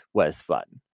Base was fun.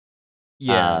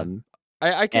 Yeah.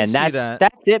 I can And see that's that.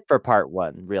 that's it for part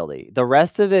 1, really. The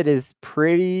rest of it is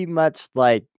pretty much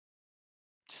like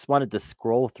just wanted to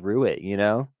scroll through it, you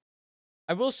know?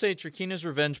 I will say Trakina's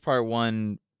Revenge Part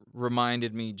 1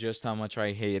 reminded me just how much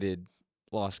I hated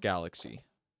Lost Galaxy.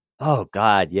 Oh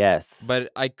god, yes.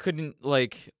 But I couldn't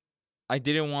like I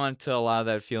didn't want to allow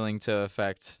that feeling to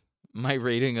affect my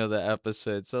rating of the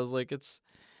episode. So I was like it's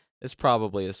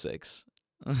probably a 6.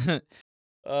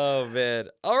 Oh man.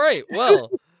 All right.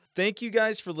 Well, thank you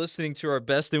guys for listening to our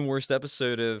best and worst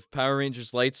episode of Power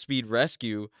Rangers Lightspeed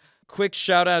Rescue. Quick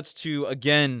shout outs to,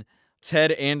 again,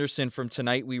 Ted Anderson from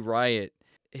Tonight We Riot.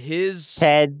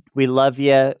 Ted, we love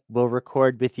you. We'll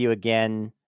record with you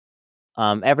again.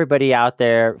 Everybody out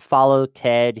there, follow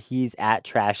Ted. He's at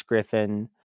Trash Griffin.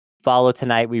 Follow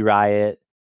Tonight We Riot.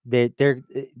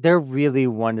 They're really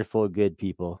wonderful, good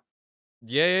people.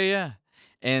 Yeah.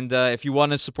 And if you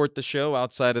want to support the show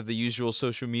outside of the usual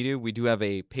social media, we do have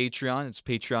a Patreon. It's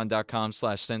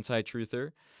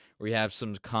patreon.com/SenseiTruther. We have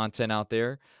some content out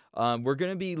there. We're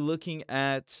going to be looking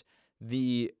at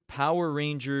the Power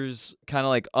Rangers kind of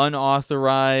like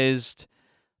unauthorized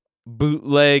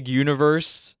bootleg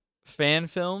universe fan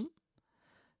film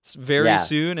very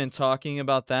soon, and talking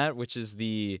about that, which is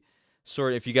the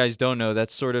sort, if you guys don't know,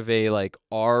 that's sort of a like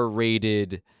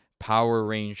R-rated Power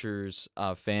Rangers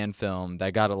fan film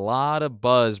that got a lot of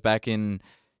buzz back in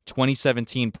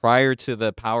 2017 prior to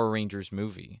the Power Rangers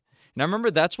movie. And I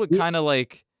remember that's what kind of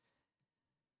like,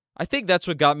 I think that's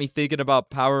what got me thinking about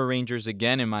Power Rangers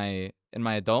again in my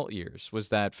adult years, was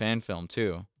that fan film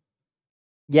too.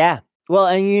 Yeah. Well,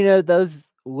 and you know, those,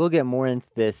 we'll get more into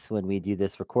this when we do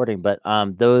this recording, but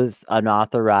those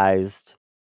unauthorized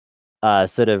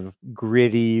sort of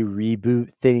gritty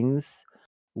reboot things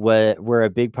were a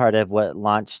big part of what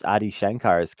launched Adi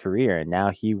Shankar's career, and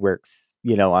now he works,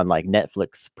 you know, on like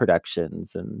Netflix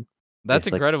productions and That's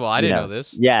just like, incredible. I you didn't know, know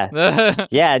this. yeah,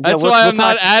 yeah. No, That's why I'm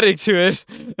not adding to it.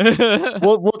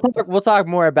 we'll talk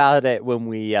more about it when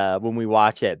we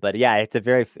watch it. But yeah, it's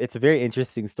a very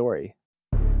interesting story.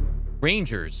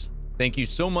 Rangers, thank you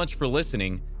so much for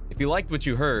listening. If you liked what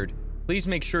you heard, please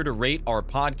make sure to rate our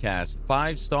podcast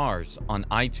 5 stars on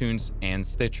iTunes and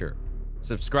Stitcher.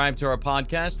 Subscribe to our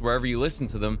podcast wherever you listen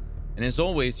to them. And as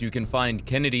always, you can find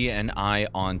Kennedy and I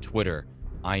on Twitter.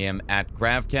 I am at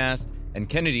Gravcast, and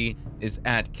Kennedy is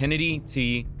at Kennedy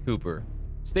T. Cooper.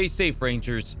 Stay safe,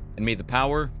 Rangers, and may the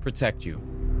power protect you.